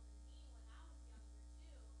instill in me when I was younger too.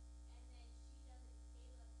 And then she does it to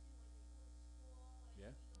Caleb too. When they go to school, when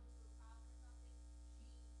Yeah. he goes through a problem or something,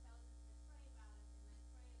 she tells him to pray about it and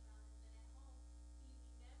let's pray about it. And then at home he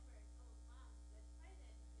remembers, oh mom, let's pray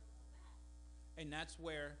then he'll come back. And that's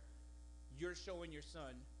where you're showing your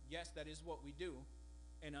son, yes, that is what we do.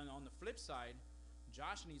 And on the flip side,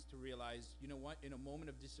 Josh needs to realize, you know what, in a moment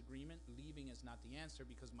of disagreement, leaving is not the answer,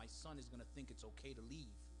 because my son is going to think it's okay to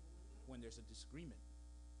leave when there's a disagreement.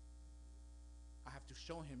 I have to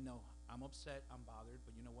show him, no, I'm upset, I'm bothered,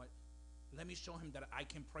 but you know what? Let me show him that I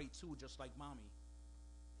can pray too, just like mommy.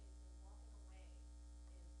 Okay, so walking away is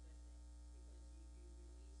good thing because you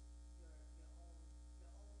release your own persona,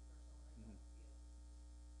 your own feelings.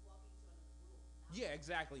 Walking to another room. Not Yeah,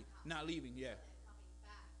 exactly. Not leaving, yeah. and coming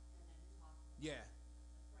back and then talking. Yeah.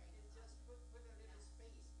 Praying. It's just put a little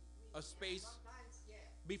space between. A space Sometimes,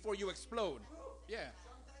 before you explode. Boom. Yeah,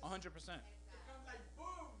 Sometimes 100%. it comes like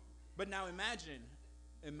boom. But now imagine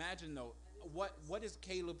though, what is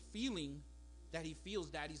Caleb feeling that he feels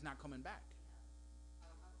Daddy's not coming back?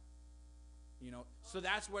 You know, so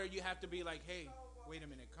that's where you have to be like, hey, wait a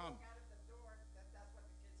minute, come. Walk out of the door, that's what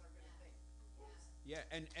the kids are going to think. Oops. Yeah,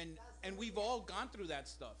 and we've all gone through that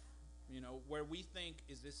stuff, you know, where we think,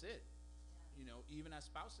 is this it? You know, even as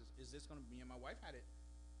spouses, is this going to be? Me and my wife had it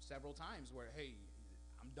several times where, hey,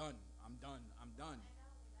 I'm done.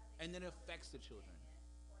 And then it affects the children.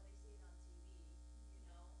 Or they see it on TV, you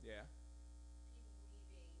know. Yeah. People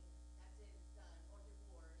leaving, that's it, it's done.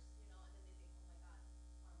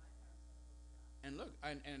 And look,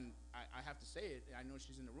 and I have to say it, I know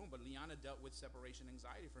she's in the room, but Liana dealt with separation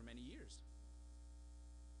anxiety for many years.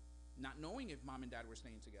 Not knowing if mom and dad were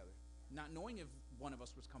staying together. Not knowing if one of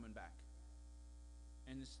us was coming back.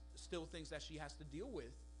 And it's still things that she has to deal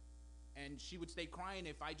with. And she would stay crying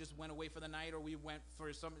if I just went away for the night or we went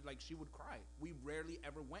for something. Like, she would cry. We rarely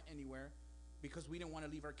ever went anywhere because we didn't want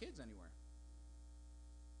to leave our kids anywhere.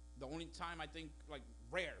 The only time, I think, like,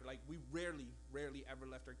 rare, like, we rarely ever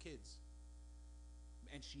left our kids.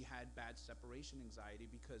 And she had bad separation anxiety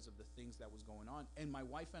because of the things that was going on. And my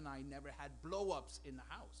wife and I never had blow-ups in the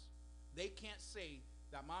house. They can't say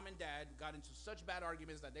that mom and dad got into such bad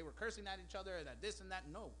arguments that they were cursing at each other, that this and that.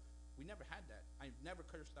 No, we never had that. I never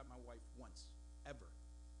cursed at my wife once, ever.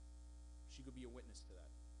 She could be a witness to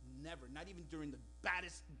that. Never, not even during the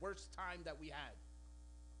baddest, worst time that we had.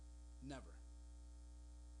 Never.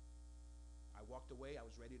 I walked away, I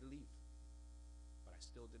was ready to leave. But I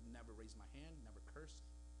still did never raise my hand, never cursed,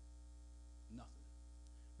 nothing.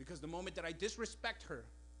 Because the moment that I disrespect her,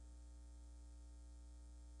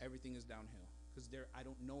 everything is downhill. Because I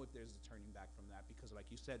don't know if there's a turning back from that. Because like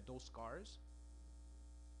you said, those scars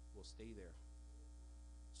will stay there.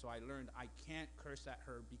 So I learned I can't curse at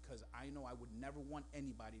her because I know I would never want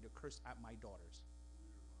anybody to curse at my daughters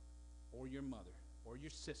or your mother or your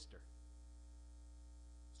sister.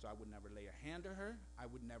 So I would never lay a hand to her. I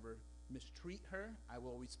would never mistreat her. I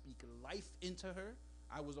will always speak life into her.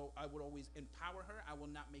 I would always empower her. I will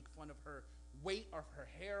not make fun of her weight, of her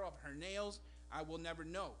hair, of her nails. I will never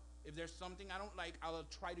know. If there's something I don't like, I'll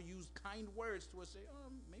try to use kind words to her, say,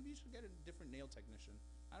 oh, maybe you should get a different nail technician.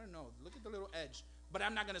 I don't know. Look at the little edge. But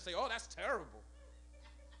I'm not going to say, oh, that's terrible.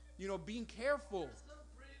 You know, being careful. So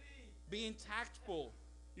pretty. Being tactful.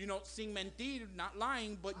 You know, sin mentir, not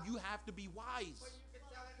lying, but you have to be wise. But you can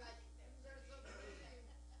tell it like, they're so pretty.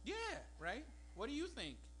 Yeah, right? What do you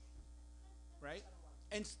think? Right?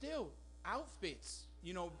 And still, outfits,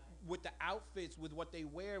 you know, with the outfits, with what they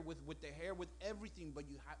wear, with the hair, with everything, but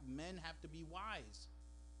men have to be wise.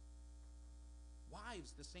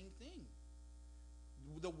 Wives, the same thing.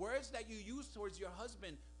 The words that you use towards your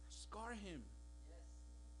husband scar him. Yes.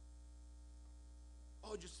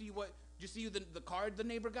 Oh, did you see the card the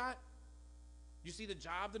neighbor got? You see the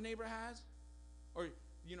job the neighbor has? Or,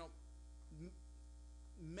 you know,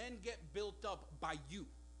 men get built up by you.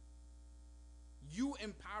 You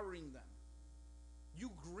empowering them. You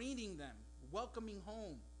greeting them, welcoming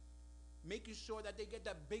home, making sure that they get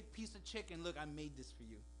that big piece of chicken. Look, I made this for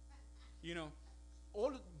you. You know,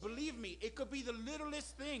 believe me, it could be the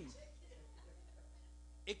littlest thing.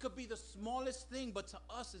 It could be the smallest thing, but to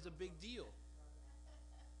us it's a big deal.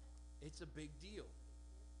 It's a big deal.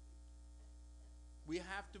 We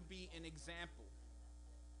have to be an example.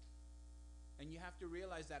 And you have to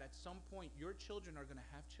realize that at some point your children are going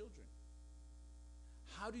to have children.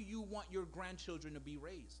 How do you want your grandchildren to be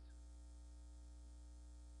raised?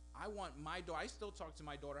 I want my daughter, I still talk to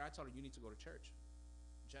my daughter, I tell her, you need to go to church.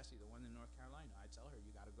 Jessie, the one in North Carolina, I tell her,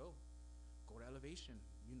 you got to go. Go to Elevation.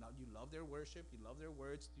 You know, you love their worship, you love their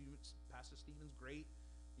words. Pastor Stephen's great,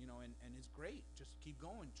 you know, and it's great. Just keep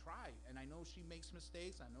going, try. And I know she makes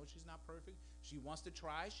mistakes. I know she's not perfect. She wants to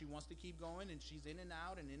try, she wants to keep going, and she's in and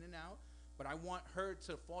out and in and out. But I want her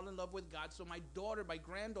to fall in love with God so my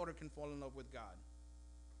granddaughter can fall in love with God.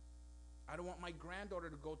 I don't want my granddaughter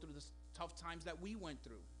to go through the tough times that we went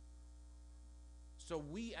through. So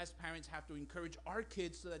we as parents have to encourage our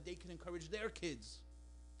kids so that they can encourage their kids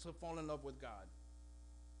to fall in love with God.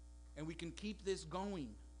 And we can keep this going.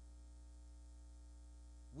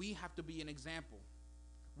 We have to be an example.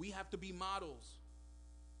 We have to be models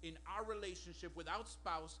in our relationship with our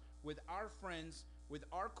spouse, with our friends, with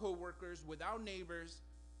our coworkers, with our neighbors,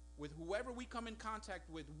 with whoever we come in contact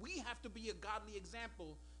with. We have to be a godly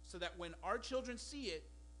example so that when our children see it,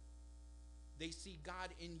 they see God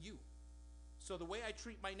in you. So the way I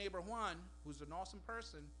treat my neighbor Juan, who's an awesome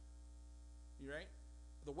person, right?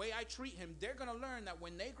 The way I treat him, they're going to learn that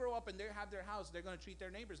when they grow up and they have their house, they're going to treat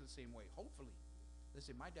their neighbors the same way, hopefully.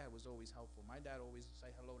 Listen, my dad was always helpful. My dad always say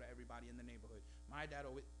hello to everybody in the neighborhood. My dad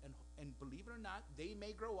always, and believe it or not, they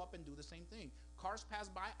may grow up and do the same thing. Cars pass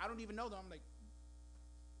by, I don't even know them. I'm like,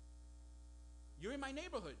 you're in my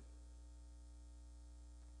neighborhood.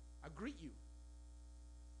 I greet you.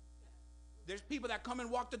 There's people that come and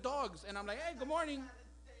walk the dogs, and I'm like, hey, good morning.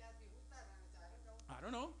 I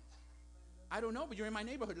don't know. I don't know, but you're in my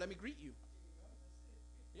neighborhood. Let me greet you.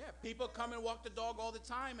 Yeah, people come and walk the dog all the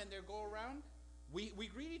time, and they go around. We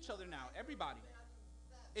greet each other now, everybody.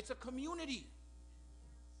 It's a community.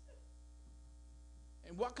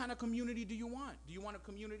 And what kind of community do you want? Do you want a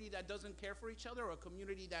community that doesn't care for each other or a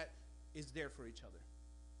community that is there for each other?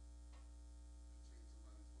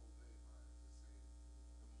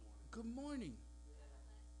 good morning.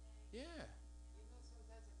 Yeah. You know,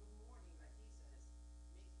 sometimes a good morning, like he says,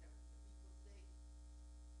 makes the people's day.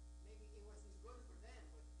 Maybe it wasn't good for them,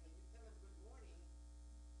 but when you tell them good morning, they say,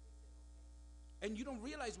 okay. And you don't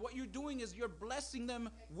realize what you're doing is you're blessing them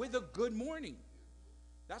with a good morning.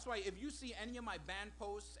 That's why if you see any of my band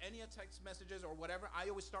posts, any of text messages or whatever, I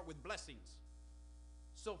always start with blessings.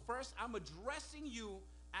 So first, I'm addressing you,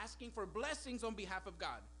 asking for blessings on behalf of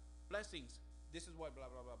God. Blessings. This is what blah,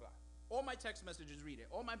 blah, blah, blah. All my text messages, read it.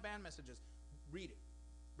 All my band messages, read it.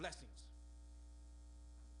 Blessings.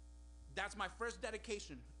 That's my first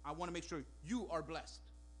dedication. I want to make sure you are blessed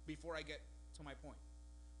before I get to my point.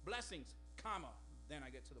 Blessings, comma, then I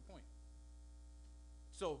get to the point.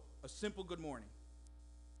 So, a simple good morning.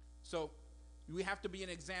 So, we have to be an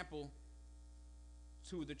example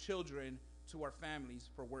to the children, to our families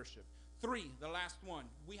for worship. 3, the last one.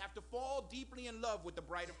 We have to fall deeply in love with the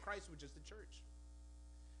bride of Christ, which is the church.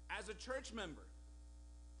 As a church member,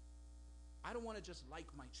 I don't want to just like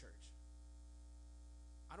my church.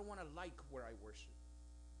 I don't want to like where I worship.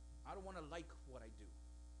 I don't want to like what I do.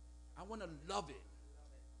 I want to love it.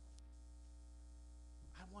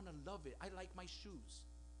 I want to love it. I like my shoes.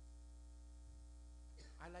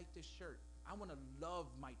 I like this shirt. I want to love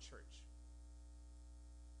my church.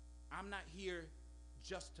 I'm not here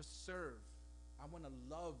just to serve. I want to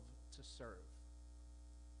love to serve.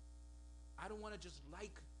 I don't want to just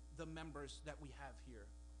like the members that we have here.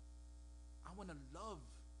 I want to love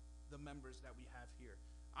the members that we have here.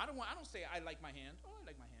 I don't say I like my hand. Oh, I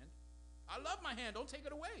like my hand. I love my hand. Don't take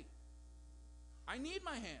it away. I need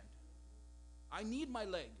my hand. I need my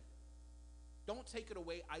leg. Don't take it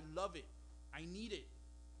away. I love it. I need it.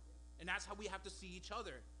 And that's how we have to see each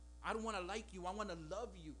other. I don't want to like you. I want to love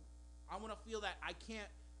you. I want to feel that I can't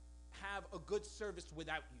have a good service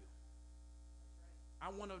without you. I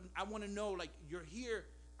want to know, like, you're here.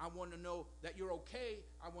 I want to know that you're okay.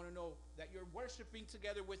 I want to know that you're worshiping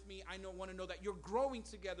together with me. I want to know that you're growing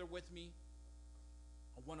together with me.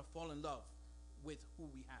 I want to fall in love with who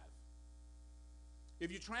we have.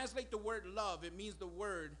 If you translate the word love, it means the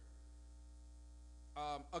word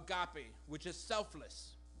agape, which is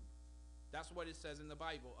selfless. That's what it says in the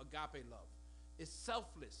Bible, agape love. It's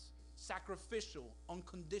selfless, sacrificial,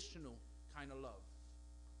 unconditional kind of love.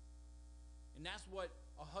 And that's what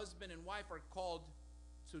a husband and wife are called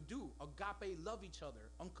to do. Agape, love each other,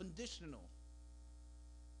 unconditional.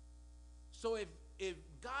 So if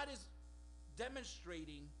God is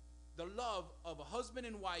demonstrating the love of a husband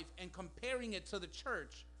and wife and comparing it to the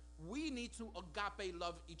church, we need to agape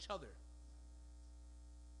love each other.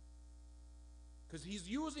 Because he's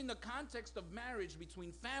using the context of marriage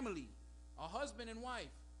between family, a husband and wife.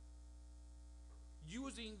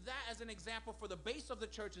 Using that as an example for the base of the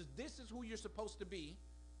church is this is who you're supposed to be.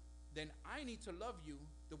 Then I need to love you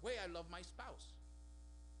the way I love my spouse.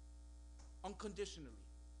 Unconditionally.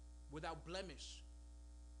 Without blemish.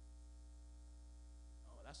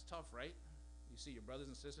 Oh, that's tough, right? You see your brothers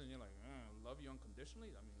and sisters and you're like, love you unconditionally?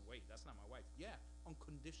 I mean, wait, that's not my wife. Yeah,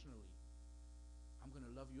 unconditionally. I'm going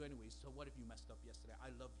to love you anyways. So what if you messed up yesterday? I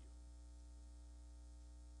love you.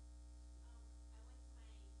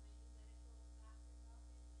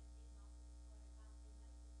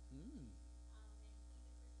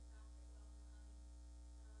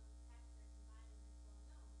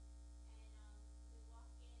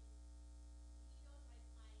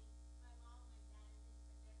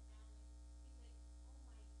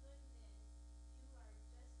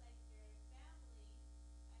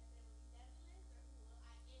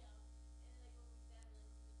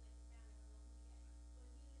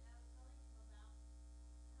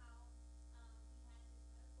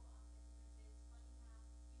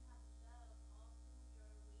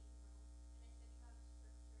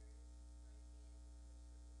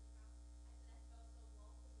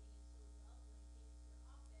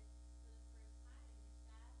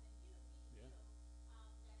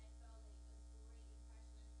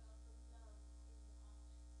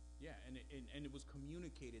 Yeah, and it was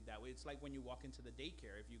communicated that way. It's like when you walk into the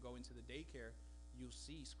daycare. If you go into the daycare, you'll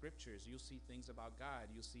see scriptures. You'll see things about God.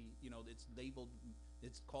 You'll see, it's labeled,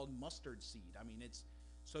 it's called mustard seed. I mean,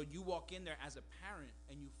 so you walk in there as a parent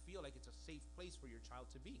and you feel like it's a safe place for your child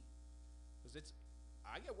to be. Because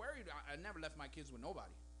I get worried. I never left my kids with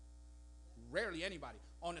nobody. Rarely anybody.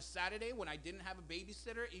 On a Saturday when I didn't have a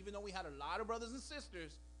babysitter, even though we had a lot of brothers and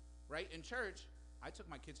sisters, right, in church, I took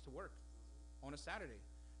my kids to work on a Saturday.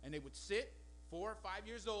 And they would sit, 4 or 5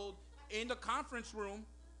 years old, in the conference room,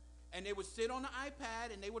 and they would sit on the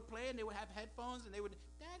iPad, and they would play, and they would have headphones, and they would,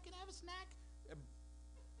 Dad, can I have a snack?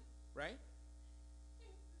 Right?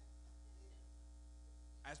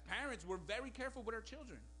 As parents, we're very careful with our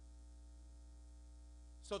children.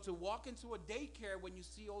 So to walk into a daycare when you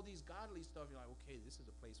see all these godly stuff, you're like, okay, this is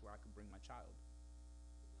a place where I can bring my child.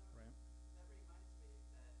 You know, Right. that reminds me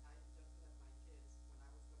that I just left my kids when I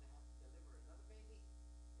was going to have to deliver another baby.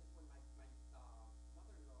 Is when my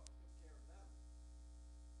mother-in-law took care of them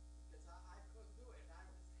because I couldn't do it.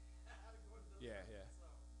 I had to go and deliver. Yeah, yeah. So,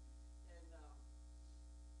 and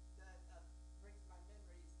that brings my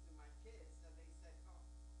memories to my kids, and they said, "Oh,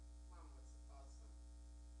 Mom was awesome.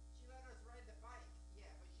 She let us ride the bike. Yeah,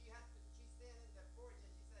 but she had to. She stand in the porch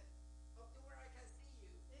and she said, up to where I can see you."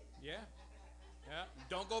 Yeah. Yeah.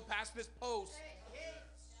 Don't go past this post. Hey, kids,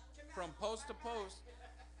 come on. From post to post.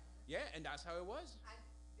 Yeah, and that's how it was. And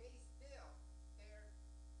they still, they're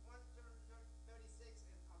one turned 36,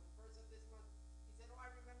 and on the first of this month, he said, "Oh, I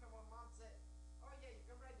remember what Mom said. Oh yeah, you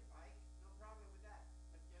can ride the bike, no problem with that.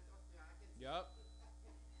 But I can see." Yup.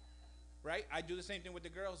 Right? I do the same thing with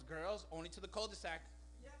the girls. Girls, only to the cul-de-sac.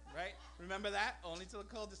 Yep. Right? Remember that? Only to the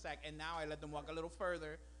cul-de-sac. And now I let them walk a little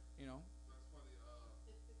further, you know. That's funny.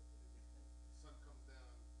 Sun comes down,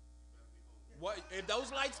 you better be home. What if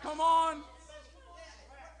those lights come on? Yeah,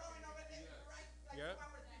 we're going over there right like Yep. 2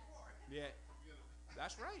 hours before. Yeah.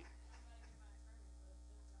 That's right.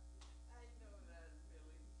 I know that,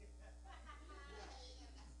 Billy.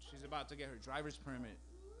 She's about to get her driver's permit.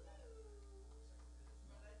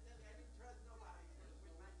 But I tell you, I didn't trust nobody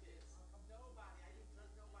with my kids. Nobody. I didn't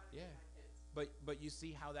trust nobody Yeah. with my kids. But you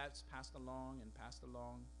see how that's passed along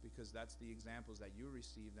because that's the examples that you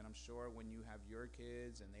received, and I'm sure when you have your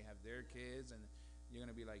kids and they have their kids, and you're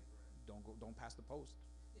gonna be like, don't pass the post,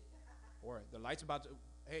 or the lights about to,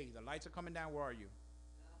 hey, the lights are coming down, where are you?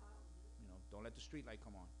 You know, don't let the street light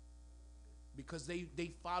come on, because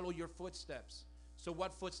they follow your footsteps. So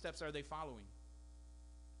what footsteps are they following?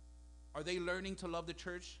 Are they learning to love the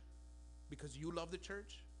church because you love the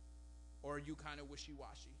church, or are you kind of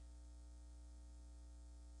wishy-washy?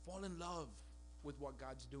 Fall in love with what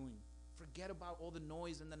God's doing. Forget about all the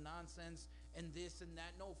noise and the nonsense and this and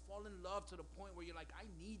that. No, fall in love to the point where you're like, I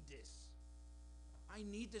need this. I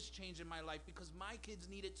need this change in my life because my kids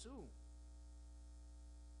need it too.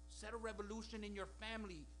 Set a revolution in your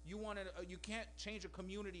family. You can't change a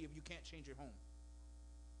community if you can't change your home.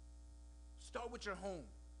 Start with your home.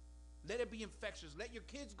 Let it be infectious. Let your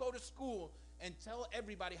kids go to school and tell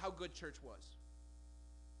everybody how good church was.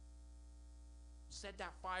 Set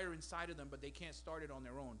that fire inside of them, but they can't start it on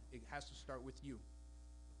their own. It has to start with you.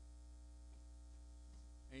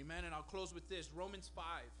 Amen. And I'll close with this. Romans 5.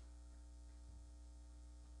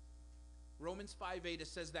 Romans 5:8, it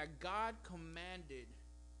says that God commanded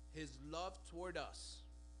his love toward us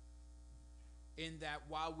in that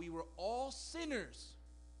while we were all sinners,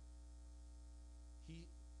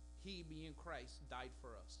 he being Christ, died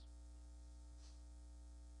for us.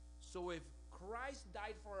 So if Christ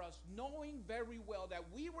died for us, knowing very well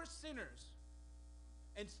that we were sinners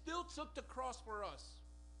and still took the cross for us,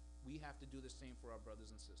 we have to do the same for our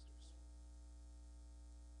brothers and sisters.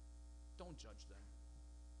 Don't judge them.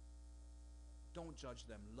 Don't judge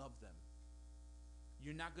them. Love them.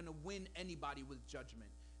 You're not going to win anybody with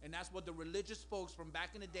judgment. And that's what the religious folks from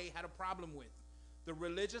back in the day had a problem with. The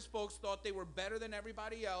religious folks thought they were better than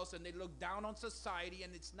everybody else, and they looked down on society,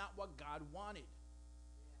 and it's not what God wanted.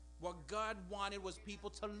 What God wanted was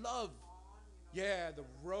people to love. Yeah, the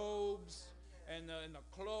robes and the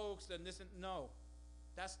cloaks and this and no.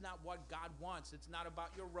 That's not what God wants. It's not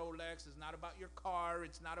about your Rolex. It's not about your car.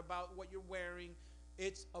 It's not about what you're wearing.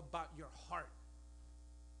 It's about your heart.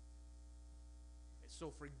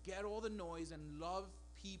 So forget all the noise and love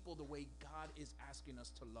people the way God is asking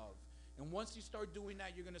us to love. And once you start doing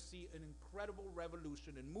that, you're going to see an incredible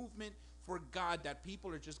revolution and movement for God that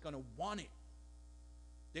people are just going to want it.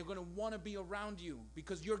 They're going to want to be around you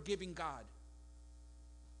because you're giving God.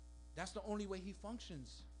 That's the only way he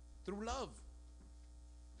functions, through love.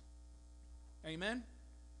 Amen?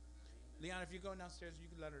 Leon, if you're going downstairs, you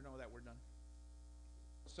can let her know that we're done.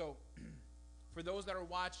 So, for those that are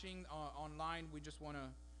watching online,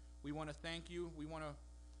 we want to thank you. We want to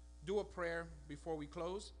do a prayer before we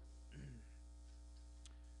close.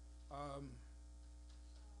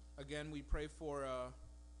 Again, we pray for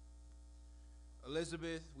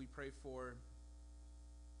Elizabeth. We pray for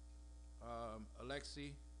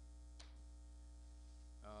Alexi.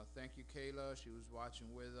 Thank you, Kayla. She was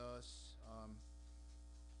watching with us.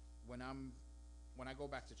 When I go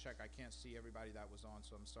back to check, I can't see everybody that was on,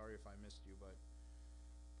 so I'm sorry if I missed you. But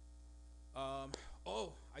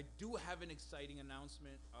I do have an exciting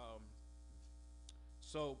announcement.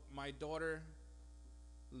 So my daughter,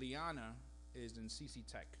 Liana, is in CC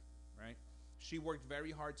Tech, right? She worked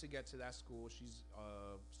very hard to get to that school. She's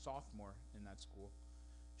a sophomore in that school.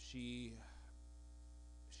 She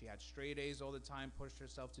She had straight A's all the time, pushed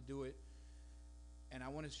herself to do it. And I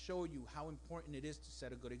want to show you how important it is to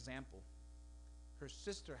set a good example. Her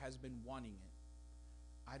sister has been wanting it.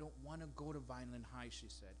 I don't want to go to Vineland High, she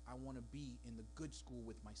said. I want to be in the good school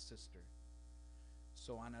with my sister.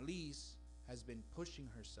 So Annalise has been pushing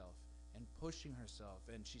herself and pushing herself.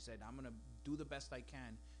 And she said, I'm going to do the best I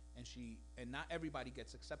can. And not everybody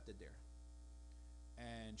gets accepted there.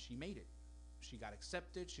 And she made it. She got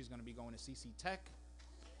accepted. She's going to be going to CC Tech.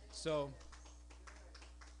 So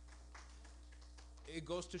it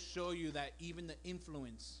goes to show you that even the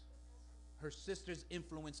influence, her sister's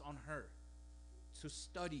influence on her to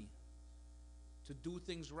study, to do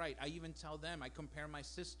things right. I even tell them, I compare my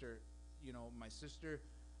sister, my sister,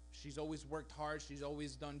 she's always worked hard. She's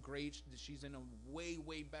always done great. She's in a way,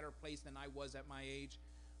 way better place than I was at my age,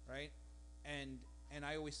 right? And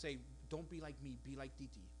I always say, don't be like me, be like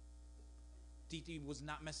Titi. Titi was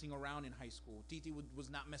not messing around in high school. Titi was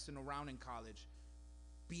not messing around in college.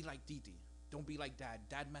 Be like Titi. Don't be like Dad.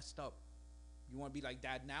 Dad messed up. You want to be like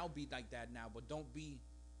Dad now? Be like Dad now. But don't be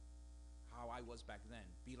how I was back then.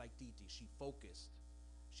 Be like Titi. She focused.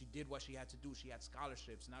 She did what she had to do. She had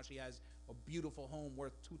scholarships. Now she has a beautiful home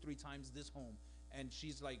worth 2-3 times this home. And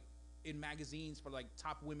she's like in magazines for like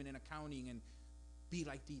top women in accounting. And be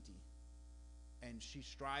like Titi. And she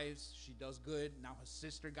strives. She does good. Now her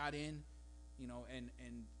sister got in, and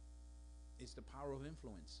it's the power of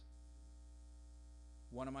influence.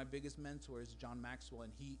 One of my biggest mentors, John Maxwell,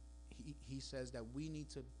 and he says that we need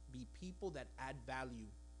to be people that add value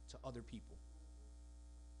to other people.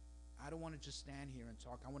 I don't want to just stand here and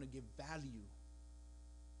talk. I want to give value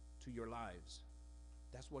to your lives.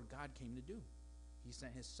 That's what God came to do. He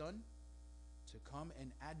sent his son to come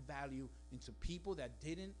and add value into people that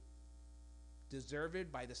didn't deserve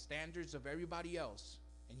it by the standards of everybody else.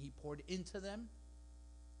 And he poured into them,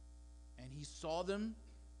 and he saw them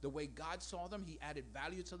the way God saw them. He added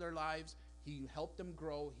value to their lives. He helped them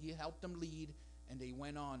grow. He helped them lead, and they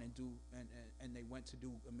went on and they went to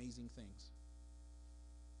do amazing things.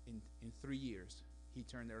 In 3 years, he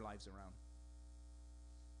turned their lives around.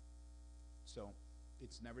 So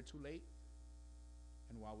it's never too late.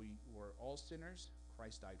 And while we were all sinners,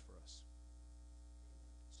 Christ died for us.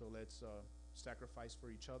 So let's sacrifice for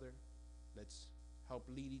each other. Let's help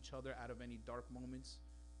lead each other out of any dark moments.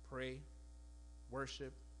 Pray,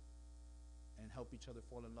 worship, and help each other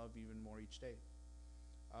fall in love even more each day.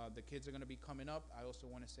 The kids are going to be coming up. I also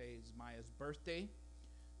want to say it's Maya's birthday.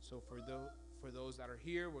 So for those that are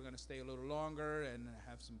here, we're going to stay a little longer and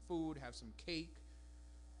have some food, have some cake,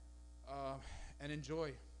 and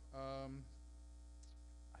enjoy. I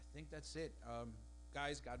think that's it.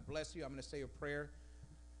 Guys, God bless you. I'm going to say a prayer.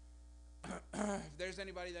 If there's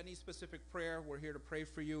anybody that needs specific prayer, we're here to pray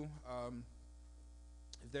for you.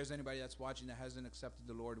 If there's anybody that's watching that hasn't accepted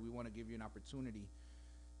the Lord, we want to give you an opportunity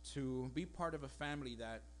to be part of a family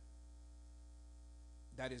that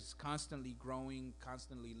is constantly growing,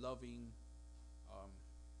 constantly loving,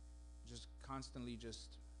 just constantly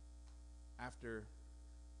just after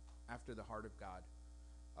the heart of God.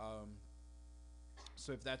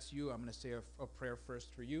 So if that's you, I'm going to say a prayer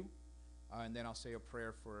first for you, and then I'll say a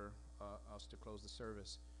prayer for us to close the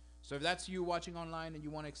service. So if that's you watching online and you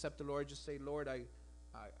want to accept the Lord, just say, Lord, I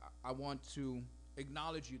want to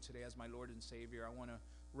acknowledge you today as my Lord and Savior. I want to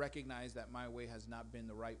recognize that my way has not been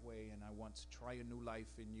the right way, and I want to try a new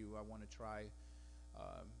life in you. I want to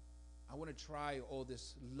try all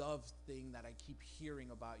this love thing that I keep hearing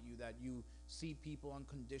about you, that you see people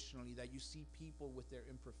unconditionally, that you see people with their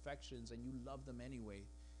imperfections and you love them anyway.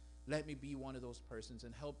 Let me be one of those persons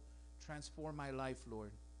and help transform my life,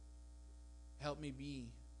 Lord. Help me be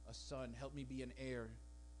a son. Help me be an heir.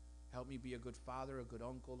 Help me be a good father, a good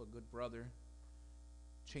uncle, a good brother.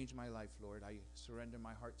 Change my life, Lord. I surrender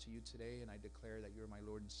my heart to you today, and I declare that you're my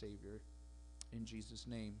Lord and Savior. In Jesus'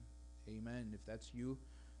 name, amen. If that's you,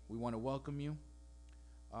 we want to welcome you.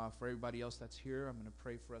 For everybody else that's here, I'm going to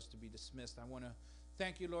pray for us to be dismissed. I want to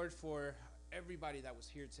thank you, Lord, for everybody that was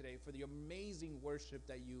here today, for the amazing worship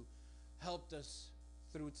that you helped us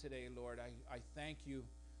through today, Lord. I thank you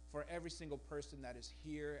for every single person that is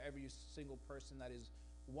here, every single person that is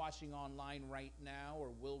watching online right now or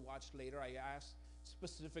will watch later. I ask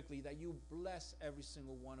specifically that you bless every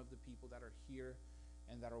single one of the people that are here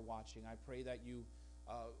and that are watching. I pray that you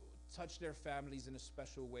touch their families in a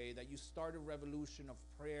special way, that you start a revolution of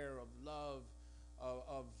prayer, of love,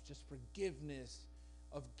 of just forgiveness,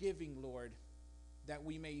 of giving, Lord, that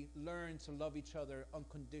we may learn to love each other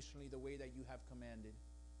unconditionally the way that you have commanded.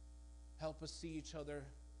 Help us see each other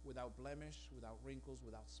without blemish, without wrinkles,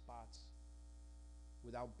 without spots,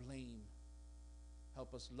 without blame.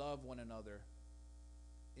 Help us love one another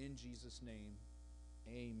In Jesus' name,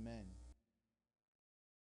 amen.